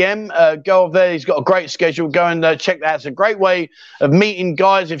 3 p.m. Go over there. He's got a great schedule. Go and check that out. It's a great way of meeting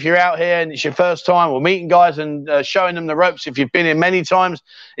guys if you're out here and it's your first time, or meeting guys and showing them the ropes if you've been here many times.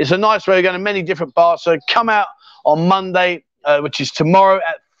 It's a nice way of going to many different bars. So, come out on Monday, which is tomorrow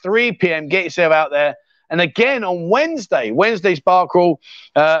at 3 p.m. Get yourself out there. And again on Wednesday, Wednesday's bar crawl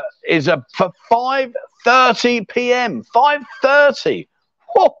is for 5:30 p.m. 5:30.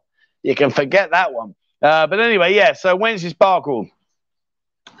 Oh, you can forget that one. But anyway, yeah, so Wednesday's bar crawl.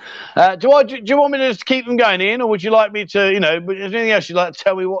 Do you want me to just keep them going, Ian, or would you like me to, is there anything else you'd like to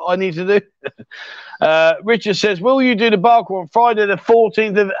tell me what I need to do? Richard says, will you do the bar crawl on Friday the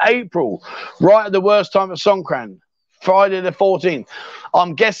 14th of April, right at the worst time of Songkran? Friday the 14th.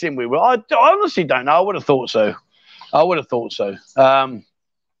 I'm guessing we will. I honestly don't know. I would have thought so.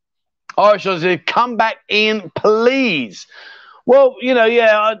 Irish says, come back in, please. Well,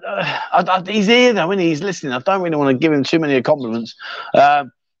 yeah, he's here though, isn't he? He's listening. I don't really want to give him too many compliments.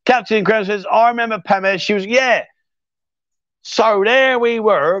 Captain Crown says, I remember Pam. She was, yeah. So there we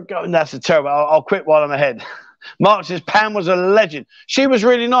were. That's a terrible. I'll quit while I'm ahead. Mark says, Pam was a legend. She was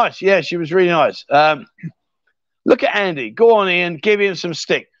really nice. Yeah, she was really nice. Look at Andy. Go on, Ian. Give him some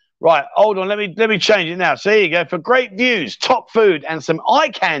stick. Right, hold on. Let me change it now. So here you go. For great views, top food, and some eye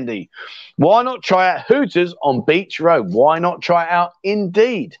candy, why not try out Hooters on Beach Road? Why not try it out?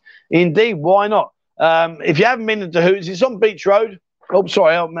 Indeed. Why not? If you haven't been to Hooters, it's on Beach Road. Oh,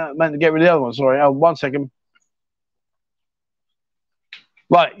 sorry. I meant to get rid of the other one. Sorry. 1 second.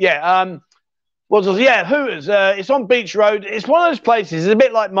 Right. Yeah. Hooters. It's on Beach Road. It's one of those places. It's a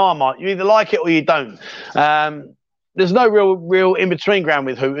bit like Marmite. You either like it or you don't. There's no real in-between ground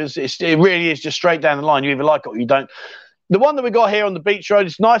with Hooters. It really is just straight down the line. You either like it or you don't. The one that we got here on the Beach Road,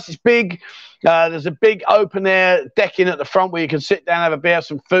 it's nice. It's big. There's a big open-air decking at the front where you can sit down, have a beer,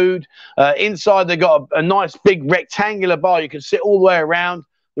 some food. Inside, they've got a nice big rectangular bar. You can sit all the way around.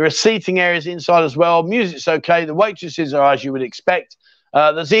 There are seating areas inside as well. Music's okay. The waitresses are as you would expect.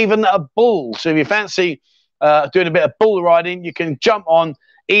 There's even a bull. So if you fancy doing a bit of bull riding, you can jump on.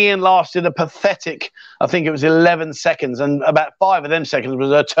 Ian lasted a pathetic, I think it was 11 seconds, and about 5 of them seconds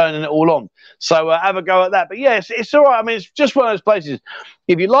was turning it all on. So have a go at that. But yeah, it's all right. I mean, it's just one of those places.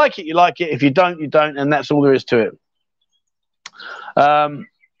 If you like it, you like it. If you don't, you don't. And that's all there is to it.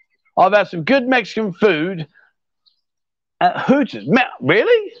 I've had some good Mexican food at Hooters.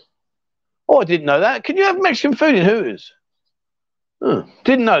 Really? Oh, I didn't know that. Can you have Mexican food in Hooters?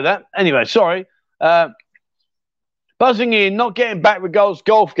 Didn't know that. Anyway, sorry. Buzzing in, not getting back with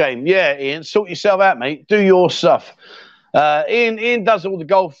golf game. Yeah, Ian, sort yourself out, mate. Do your stuff. Ian does all the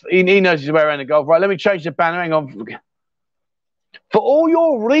golf. He knows his way around the golf. Right, let me change the banner. Hang on. For all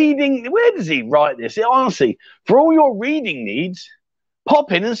your reading, where does he write this? Honestly, for all your reading needs,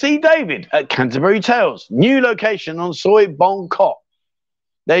 pop in and see David at Canterbury Tales. New location on Soy Bon Cot.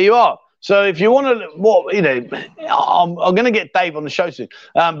 There you are. So if you want to, I'm going to get Dave on the show soon.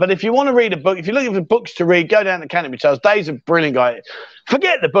 But if you want to read a book, if you're looking for books to read, go down to Canterbury Tales. Dave's a brilliant guy.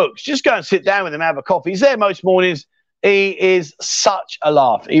 Forget the books. Just go and sit down with him, have a coffee. He's there most mornings. He is such a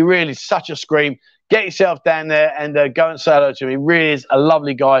laugh. He really is such a scream. Get yourself down there and go and say hello to him. He really is a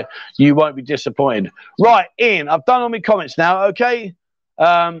lovely guy. You won't be disappointed. Right, Ian, I've done all my comments now, okay?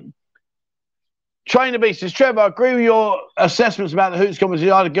 Trainer B says, Trevor, I agree with your assessments about the Hooters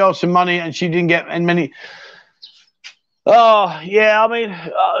competition. I had a girl some money and she didn't get many. Oh, yeah, I mean,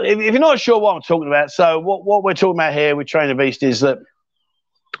 if you're not sure what I'm talking about, so what we're talking about here with Trainer Beast is that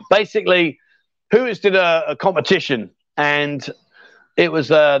basically Hooters did a competition and it was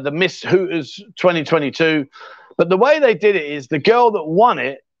the Miss Hooters 2022. But the way they did it is the girl that won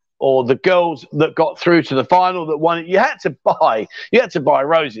it, or the girls that got through to the final that won it, you had to buy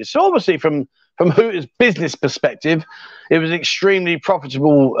roses. So obviously from Hooters' business perspective, it was an extremely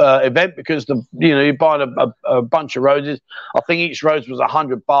profitable event because you buy a bunch of roses. I think each rose was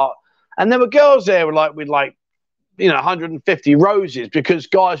 $100, and there were girls there with 150 roses because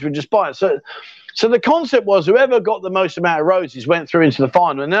guys would just buy it. So the concept was whoever got the most amount of roses went through into the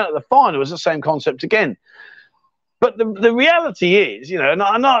final, and then at the final was the same concept again. But the reality is,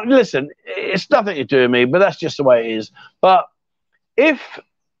 listen, it's nothing to do with me, but that's just the way it is. But if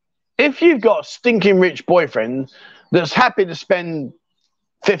you've got a stinking rich boyfriend, that's happy to spend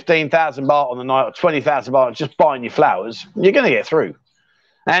 15,000 baht on the night or 20,000 baht just buying your flowers, you're going to get through.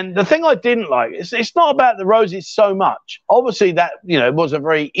 And the thing I didn't like is it's not about the roses so much. Obviously, that was a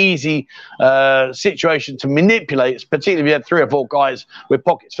very easy situation to manipulate, particularly if you had 3 or 4 guys with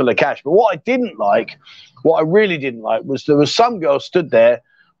pockets full of cash. But what I really didn't like, was there was some girls stood there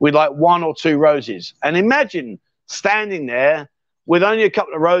with like 1 or 2 roses. And imagine standing there with only a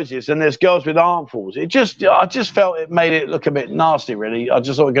couple of roses, and there's girls with armfuls. I just felt it made it look a bit nasty, really. I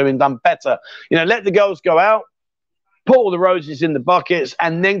just thought it could have been done better. Let the girls go out, put all the roses in the buckets,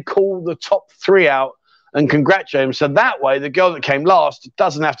 and then call the top 3 out and congratulate them. So that way, the girl that came last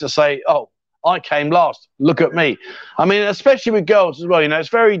doesn't have to say, "Oh, I came last. Look at me." I mean, especially with girls as well. It's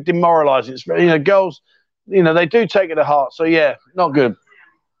very demoralising. It's very, girls, they do take it to heart. So yeah, not good.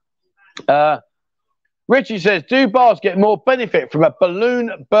 Richie says, do bars get more benefit from a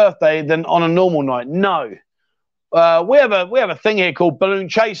balloon birthday than on a normal night? No. We have a thing here called balloon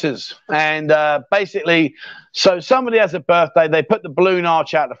chasers, and basically, so somebody has a birthday, they put the balloon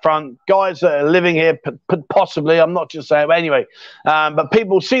arch out the front. Guys that are living here, possibly, I'm not just saying, but anyway, but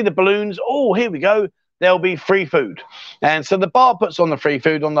people see the balloons. Oh, here we go. There'll be free food, and so the bar puts on the free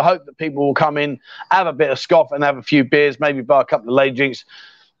food on the hope that people will come in, have a bit of scoff, and have a few beers, maybe buy a couple of lady drinks.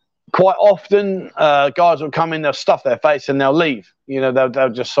 Quite often, guys will come in, they'll stuff their face, and they'll leave. They'll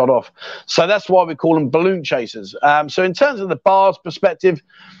just sod off. So that's why we call them balloon chasers. So in terms of the bar's perspective,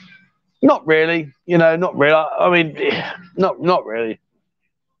 not really. Not really. I mean, not really.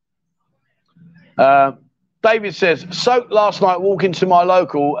 David says, soaked last night walking to my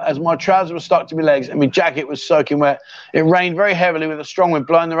local as my trousers were stuck to my legs and my jacket was soaking wet. It rained very heavily with a strong wind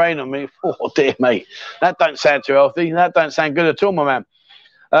blowing the rain on me. Oh, dear, mate. That don't sound too healthy. That don't sound good at all, my man.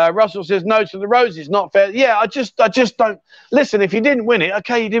 Russell says, no to the roses, not fair. Yeah, I just don't. Listen, if you didn't win it,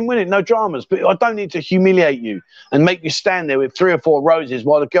 okay, you didn't win it, no dramas. But I don't need to humiliate you and make you stand there with 3 or 4 roses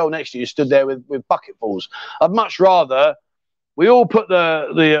while the girl next to you stood there with bucketfuls. I'd much rather we all put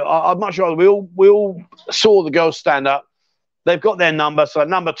I'd much rather we all saw the girls stand up. They've got their number. So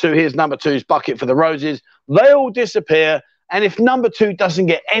number 2, here's number 2's bucket for the roses. They all disappear. And if number 2 doesn't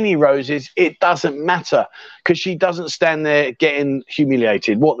get any roses, it doesn't matter, because she doesn't stand there getting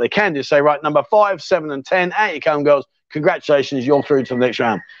humiliated. What they can do is say, right, number 5, 7, and 10, out you come, girls. Congratulations, you're through to the next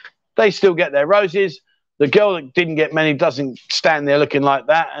round. They still get their roses. The girl that didn't get many doesn't stand there looking like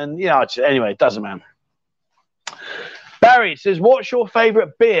that. And, anyway, it doesn't matter. Barry says, what's your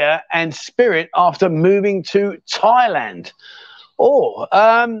favourite beer and spirit after moving to Thailand? Oh,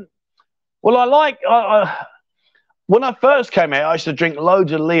 well, I like... when I first came out, I used to drink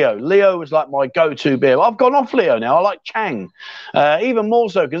loads of Leo. Leo was like my go-to beer. I've gone off Leo now. I like Chang, even more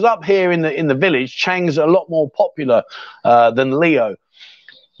so, because up here in the village, Chang's a lot more popular than Leo.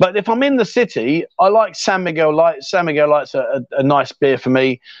 But if I'm in the city, I like San Miguel Light. San Miguel Light's a nice beer for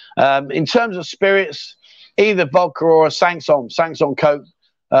me. In terms of spirits, either vodka or a Sangsong Coke.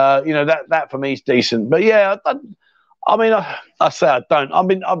 That for me is decent. But yeah, I say I don't. I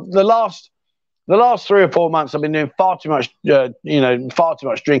mean, the last 3 or 4 months, I've been doing far too much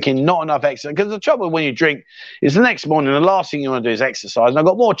drinking, not enough exercise. Because the trouble when you drink is the next morning, the last thing you want to do is exercise. And I've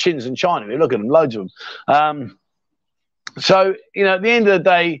got more chins than China. Look at them, loads of them. So, at the end of the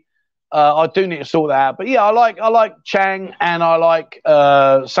day, I do need to sort that out. But yeah, I like Chang and I like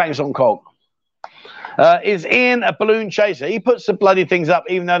Sangsong Coke. Is Ian a balloon chaser? He puts the bloody things up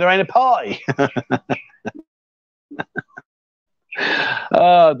even though there ain't a party.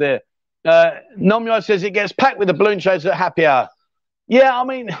 Oh, dear. Nomyo says it gets packed with the balloon chaser at happy hour. Yeah, I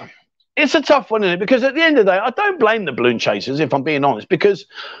mean, it's a tough one, isn't it? Because at the end of the day, I don't blame the balloon chasers, if I'm being honest, because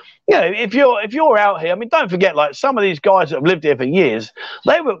if you're out here, I mean, don't forget, like some of these guys that have lived here for years,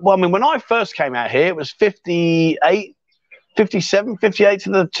 when I first came out here, it was 58, 57, 58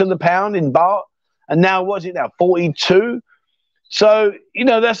 to the pound in baht, and now what's it now, 42? So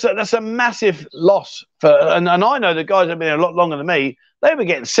that's a massive loss and I know the guys that have been here a lot longer than me. They were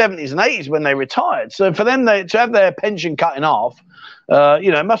getting 70s and 80s when they retired. So for them to have their pension cut in half,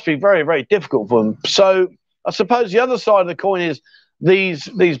 it must be very, very difficult for them. So I suppose the other side of the coin is these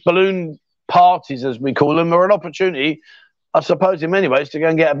balloon parties, as we call them, are an opportunity, I suppose, in many ways, to go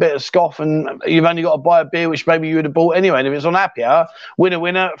and get a bit of scoff, and you've only got to buy a beer, which maybe you would have bought anyway. And if it's on happy hour,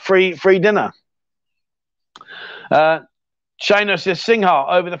 winner, free dinner. Shana says, Singha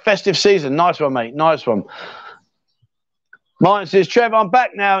over the festive season. Nice one, mate. Nice one. Martin says, Trev, I'm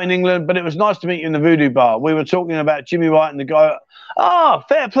back now in England, but it was nice to meet you in the Voodoo Bar. We were talking about Jimmy White and the guy. Oh,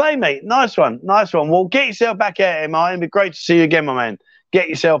 fair play, mate. Nice one. Nice one. Well, get yourself back out here, Martin. It'd be great to see you again, my man. Get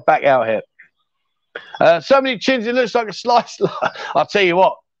yourself back out here. So many chins, it looks like a slice. I'll tell you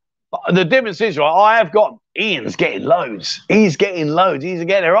what, The difference is, right, I have got Ian's getting loads. He's getting loads. He's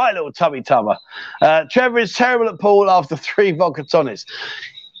getting a right little tubby tubber. Trevor is terrible at pool after 3 vodka tonics.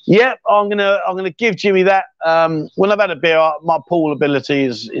 Yep, I'm gonna give Jimmy that. When I've had a beer, my pool ability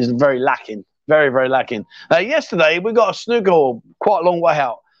is very lacking. Very, very lacking. Yesterday, we got a snooker hall quite a long way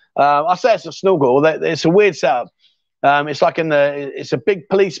out. I say it's a snooker hall. It's a weird setup. It's like it's a big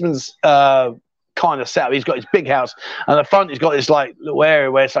policeman's kind of setup. He's got his big house, and the front he's got this like little area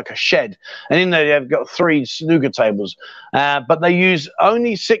where it's like a shed, and in there they've got 3 snooker tables, but they use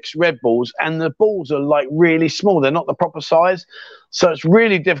only 6 red balls, and the balls are like really small. They're not the proper size, so it's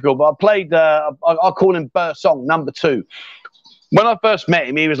really difficult. But I played I call him Bursong number 2. When I first met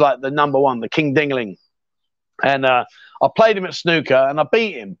him, he was like the number 1, the King Dingling, and I played him at snooker and I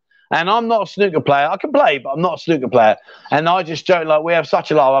beat him. And I'm not a snooker player. I can play, but I'm not a snooker player. And I just joke, like, we have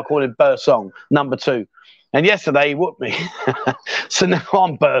such a love. I call him Bursong, number 2. And yesterday he whooped me. So now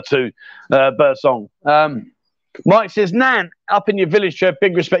I'm Bursong. Mike says, Nan, up in your village, Trev,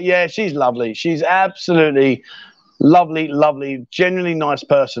 big respect. Yeah, she's lovely. She's absolutely lovely, lovely, genuinely nice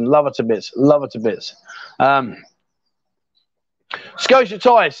person. Love her to bits. Love her to bits. Scotia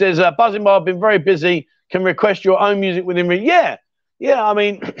Ty says, Buzzing Bar, I've been very busy. Can request your own music within me. Yeah, I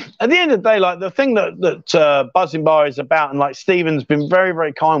mean, at the end of the day, like the thing that Buzzing Bar is about, and like Stephen's been very,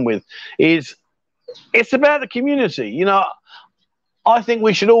 very kind with, is it's about the community. You know, I think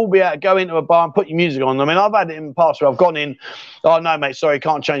we should all be able to go into a bar and put your music on. I mean, I've had it in the past where I've gone in, oh, no, mate, sorry,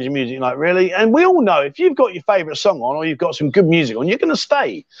 can't change the music. Like, really? And we all know if you've got your favourite song on or you've got some good music on, you're going to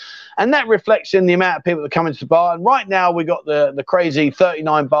stay. And that reflects in the amount of people that come into the bar. And right now we've got the crazy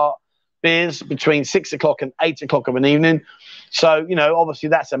 39 bar beers between 6 o'clock and 8 o'clock of an evening. So, you know, obviously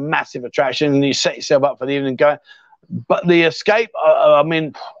that's a massive attraction, and you set yourself up for the evening going. But the Escape, I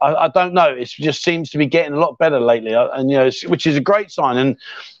mean, I don't know. It just seems to be getting a lot better lately, and you know, which is a great sign. And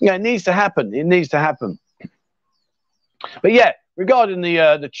you know, it needs to happen. It needs to happen. But yeah, regarding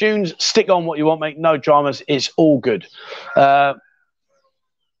the tunes, stick on what you want, mate. No dramas. It's all good.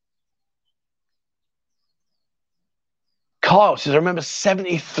 Kyle says, I remember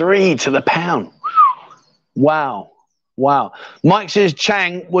 73 to the pound. Wow. Wow. Mike says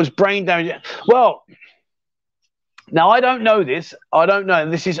Chang was brain damage. Well, now I don't know this. I don't know.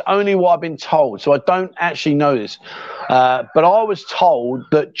 This is only what I've been told. So I don't actually know this. But I was told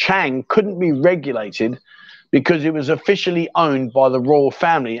that Chang couldn't be regulated because it was officially owned by the royal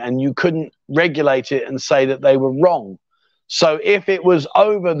family, and you couldn't regulate it and say that they were wrong. So if it was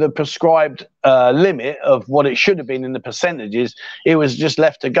over the prescribed limit of what it should have been in the percentages, it was just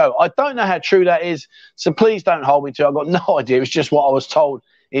left to go. I don't know how true that is, so please don't hold me to it. I've got no idea. It was just what I was told,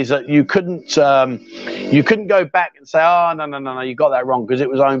 is that you couldn't go back and say, oh, no, you got that wrong because it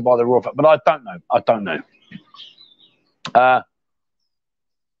was owned by the royal family. But I don't know. I don't know.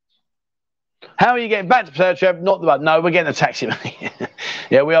 How are you getting back to Perth, Trev? Not the no, we're getting a taxi money.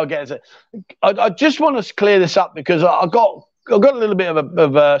 Yeah, we are getting. I just want to clear this up because I got a little bit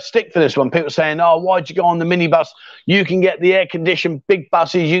of a stick for this one. People saying, "Oh, why'd you go on the minibus? You can get the air-conditioned big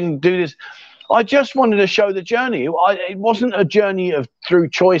buses. You can do this." I just wanted to show the journey. It wasn't a journey through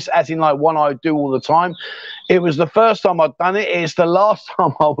choice, as in like one I do all the time. It was the first time I'd done it. It's the last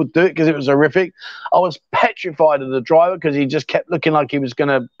time I would do it because it was horrific. I was petrified of the driver because he just kept looking like he was going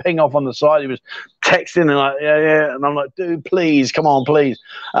to ping off on the side. He was texting and like, yeah. And I'm like, dude, please, come on, please.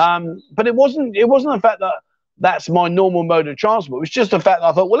 But it wasn't the fact that that's my normal mode of transport. It was just the fact that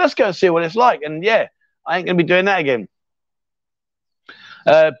I thought, well, let's go and see what it's like. And yeah, I ain't going to be doing that again.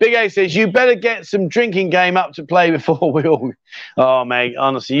 Big A says, you better get some drinking game up to play before we all... Oh, mate,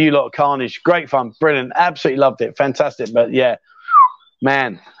 honestly, you lot of carnage. Great fun. Brilliant. Absolutely loved it. Fantastic. But, yeah,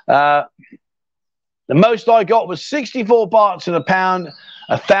 man. The most I got was 64 baht to the pound,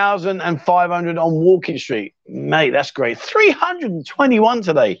 1,500 on Walking Street. Mate, that's great. 321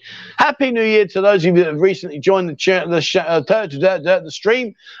 today. Happy New Year to those of you that have recently joined the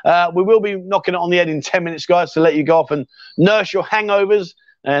stream. We will be knocking it on the head in 10 minutes, guys, to let you go off and nurse your hangovers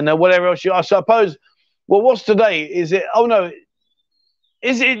and whatever else you... I suppose, well, what's today? Is it... Oh, no.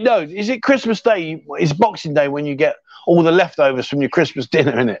 Is it Christmas Day? It's Boxing Day when you get all the leftovers from your Christmas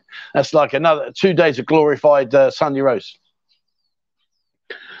dinner, innit? That's like another 2 days of glorified Sunday roast.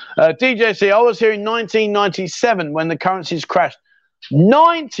 DJC, I was here in 1997 when the currencies crashed.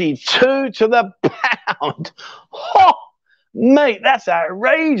 92 to the pound. Oh, mate, that's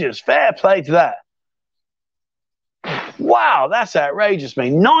outrageous. Fair play to that. Wow, that's outrageous,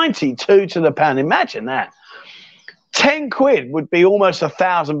 mate. 92 to the pound. Imagine that. 10 quid would be almost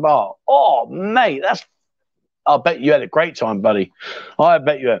 1,000 baht. Oh, mate, that's... I bet you had a great time, buddy. I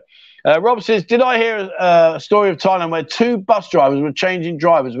bet you had. Rob says, did I hear a story of Thailand where 2 bus drivers were changing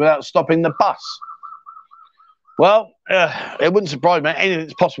drivers without stopping the bus? Well, it wouldn't surprise me.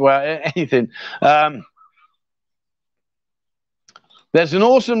 Anything's possible out here, anything. There's an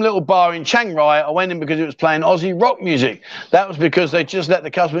awesome little bar in Chiang Rai. I went in because it was playing Aussie rock music. That was because they just let the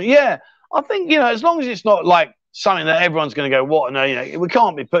customer. Yeah, I think, as long as it's not like something that everyone's going to go, what? No, we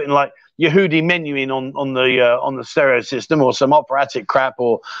can't be putting like Yehudi menuing on the stereo system or some operatic crap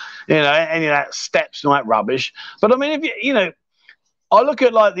or any of that steps and all that rubbish. But I mean, if I look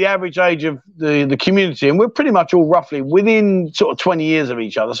at like the average age of the community, and we're pretty much all roughly within sort of 20 years of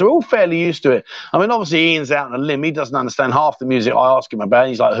each other, so we're all fairly used to it. I mean, obviously Ian's out on a limb; he doesn't understand half the music I ask him about.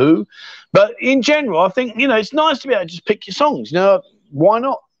 He's like, "Who?" But in general, I think it's nice to be able to just pick your songs. Why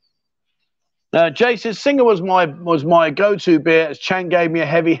not? Jay says, Singer was my go-to beer as Chang gave me a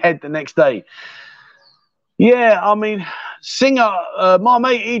heavy head the next day. Yeah, I mean, Singer, my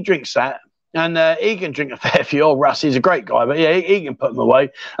mate, he drinks that, and he can drink a fair few. Oh, Russ, he's a great guy, but yeah, he can put them away.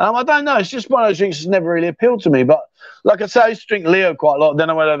 I don't know, it's just one of those drinks that's never really appealed to me, but like I say, I used to drink Leo quite a lot, then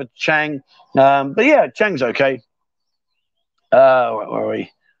I went over to Chang. But yeah, Chang's okay. Where are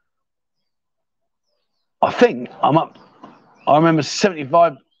we? I think I'm up. I remember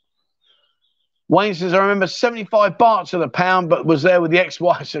 75... Wayne says, I remember 75 baht to the pound, but was there with the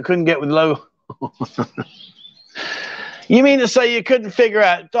ex-wife, so couldn't get with low. You mean to say you couldn't figure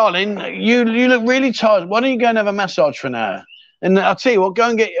out, darling, you look really tired. Why don't you go and have a massage for an hour? And I'll tell you what,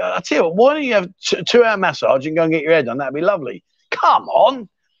 why don't you have a 2-hour massage and go and get your hair done? That'd be lovely. Come on.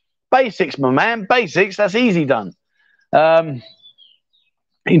 Basics, my man. Basics, that's easy done. In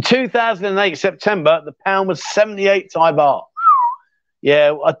 2008, September, the pound was 78 Thai baht.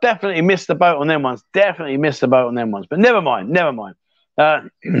 Yeah, I definitely missed the boat on them ones. But never mind.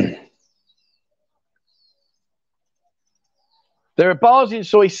 There are bars in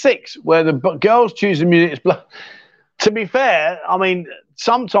Soy 6 where the girls choose the music. To be fair, I mean,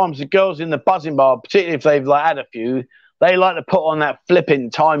 sometimes the girls in the buzzing bar, particularly if they've had a few, they like to put on that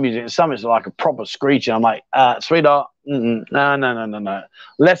flipping Thai music. And something's like a proper screeching. I'm like, sweetheart, no.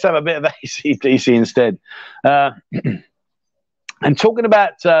 Let's have a bit of AC/DC instead. And talking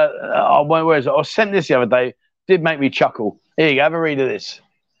about, where is it? I sent this the other day. Did make me chuckle. Here you go. Have a read of this.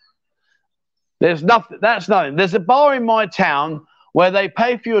 There's nothing. That's nothing. There's a bar in my town where they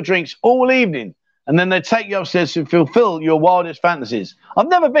pay for your drinks all evening, and then they take you upstairs to fulfill your wildest fantasies. I've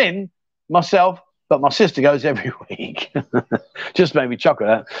never been myself, but my sister goes every week. Just made me chuckle.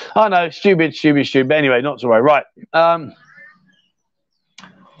 That. I know, stupid. Anyway, not to worry. Right.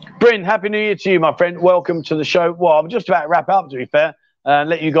 Bryn, Happy New Year to you, my friend. Welcome to the show. Well, I'm just about to wrap up, to be fair, and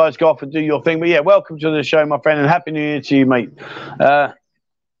let you guys go off and do your thing. But yeah, welcome to the show, my friend, and Happy New Year to you, mate.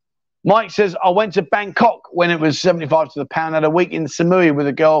 Mike says, I went to Bangkok when it was 75 to the pound. Had a week in Samui with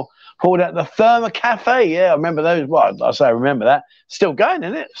a girl called at the Therma Cafe. Yeah, I remember those. Well, I say I remember that. Still going,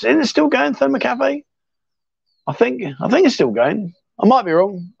 isn't it? Isn't it still going, Therma Cafe? I think it's still going. I might be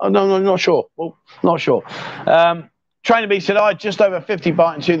wrong. Oh, no, not sure. Well, not sure. Trainer B said, I had just over 50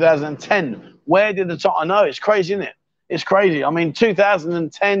 baht in 2010. Where did the time? I know, it's crazy, isn't it? It's crazy. I mean,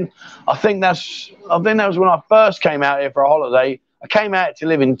 2010, I think that was when I first came out here for a holiday. I came out to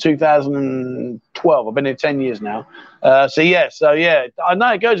live in 2012. I've been here 10 years now. So yeah. I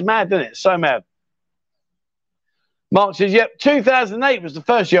know, it goes mad, doesn't it? So mad. Mark says, yep, 2008 was the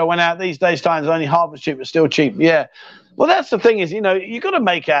first year I went out. These days, times only half as cheap, but still cheap. Yeah. Well, that's the thing is, you've got to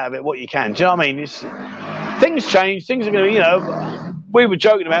make out of it what you can. Do you know what I mean? Things change. Things are going to, we were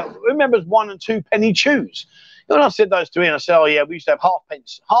joking about, remember 1 and 2 penny chews? When I said those to Ian, I said, oh, yeah, we used to have half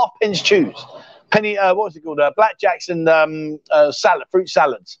pence chews. Penny, what was it called? Blackjacks and fruit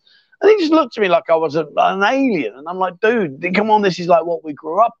salads. And he just looked at me like I was an alien. And I'm like, dude, come on, this is like what we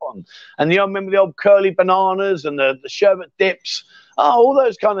grew up on. And I remember the old curly bananas and the sherbet dips. Oh, all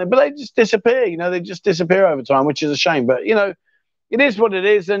those kind of, but they just disappear, they just disappear over time, which is a shame. But, it is what it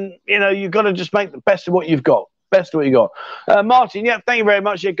is. And, you've got to just make the best of what you've got. Martin, yeah, thank you very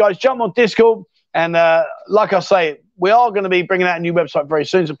much. Yeah, guys, jump on Discord. And like I say, we are going to be bringing out a new website very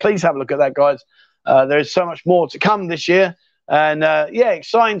soon. So please have a look at that, guys. There is so much more to come this year. And, yeah,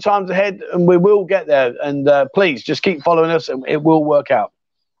 exciting times ahead. And we will get there. And please just keep following us and it will work out.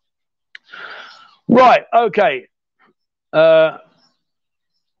 Right. Okay. Are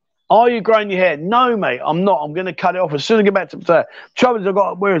you growing your hair? No, mate, I'm not. I'm going to cut it off as soon as I get back to trouble is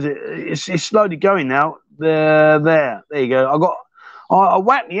where is it? It's slowly going now. There you go. I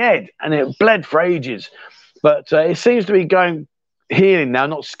whacked my head and it bled for ages, but it seems to be healing now,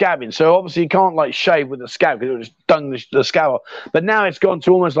 not scabbing. So obviously you can't shave with the scab because it would just dung the scab off. But now it's gone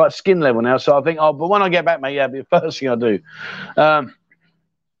to almost like skin level now. So I think, but when I get back, mate, yeah, it'll be the first thing I do.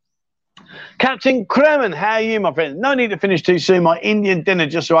 Captain Kremen, how are you, my friend? No need to finish too soon. My Indian dinner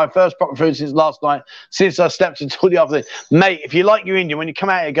just arrived. First proper food since last night, since I slept until the afternoon. Mate, if you like your Indian, when you come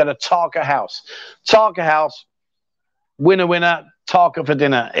out here, go to Tarka House. Tarka House, winner, winner, Tarka for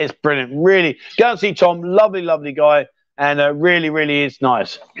dinner. It's brilliant. Really, go and see Tom. Lovely, lovely guy. And really, really is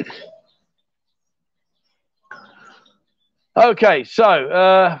nice. Okay,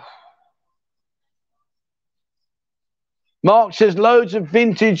 so Mark says loads of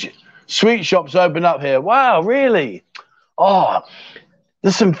vintage sweet shops open up here. Wow, really? Oh,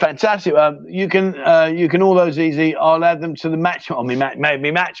 there's some fantastic. You can all those easy. I'll add them to the match. Oh, me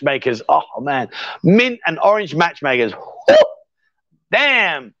matchmakers. Oh man, mint and orange matchmakers. Woo!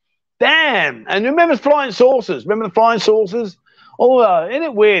 Damn. And remember flying saucers. Remember the flying saucers? Oh, isn't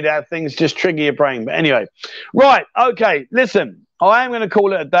it weird how things just trigger your brain? But anyway, right. Okay, listen. I am going to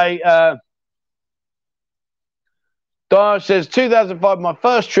call it a day. Dara says 2005, my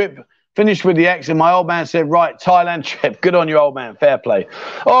first trip. Finished with the ex, and my old man said, right, Thailand trip. Good on you, old man. Fair play.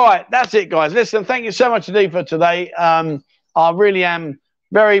 All right, that's it, guys. Listen, thank you so much indeed for today. I really am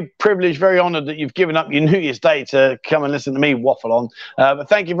very privileged, very honoured that you've given up your New Year's Day to come and listen to me waffle on. But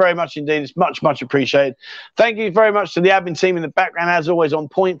thank you very much indeed. It's much, much appreciated. Thank you very much to the admin team in the background, as always, on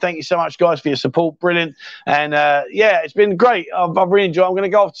point. Thank you so much, guys, for your support. Brilliant. And, yeah, it's been great. I've really enjoyed it. I'm going to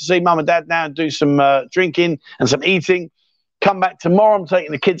go off to see Mum and Dad now and do some drinking and some eating. Come back tomorrow. I'm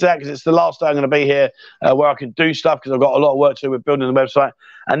taking the kids out because it's the last day I'm going to be here where I can do stuff because I've got a lot of work to do with building the website.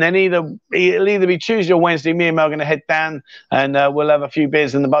 And then it'll either be Tuesday or Wednesday. Me and Mel are going to head down and we'll have a few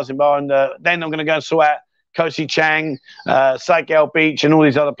beers in the Buzzing Bar. And then I'm going to go and sort out Koh Si Chang, Saikal Beach and all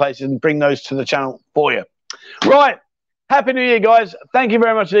these other places and bring those to the channel for you. Right. Happy New Year, guys. Thank you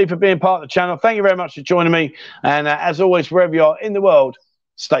very much indeed for being part of the channel. Thank you very much for joining me. And as always, wherever you are in the world,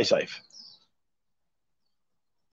 stay safe.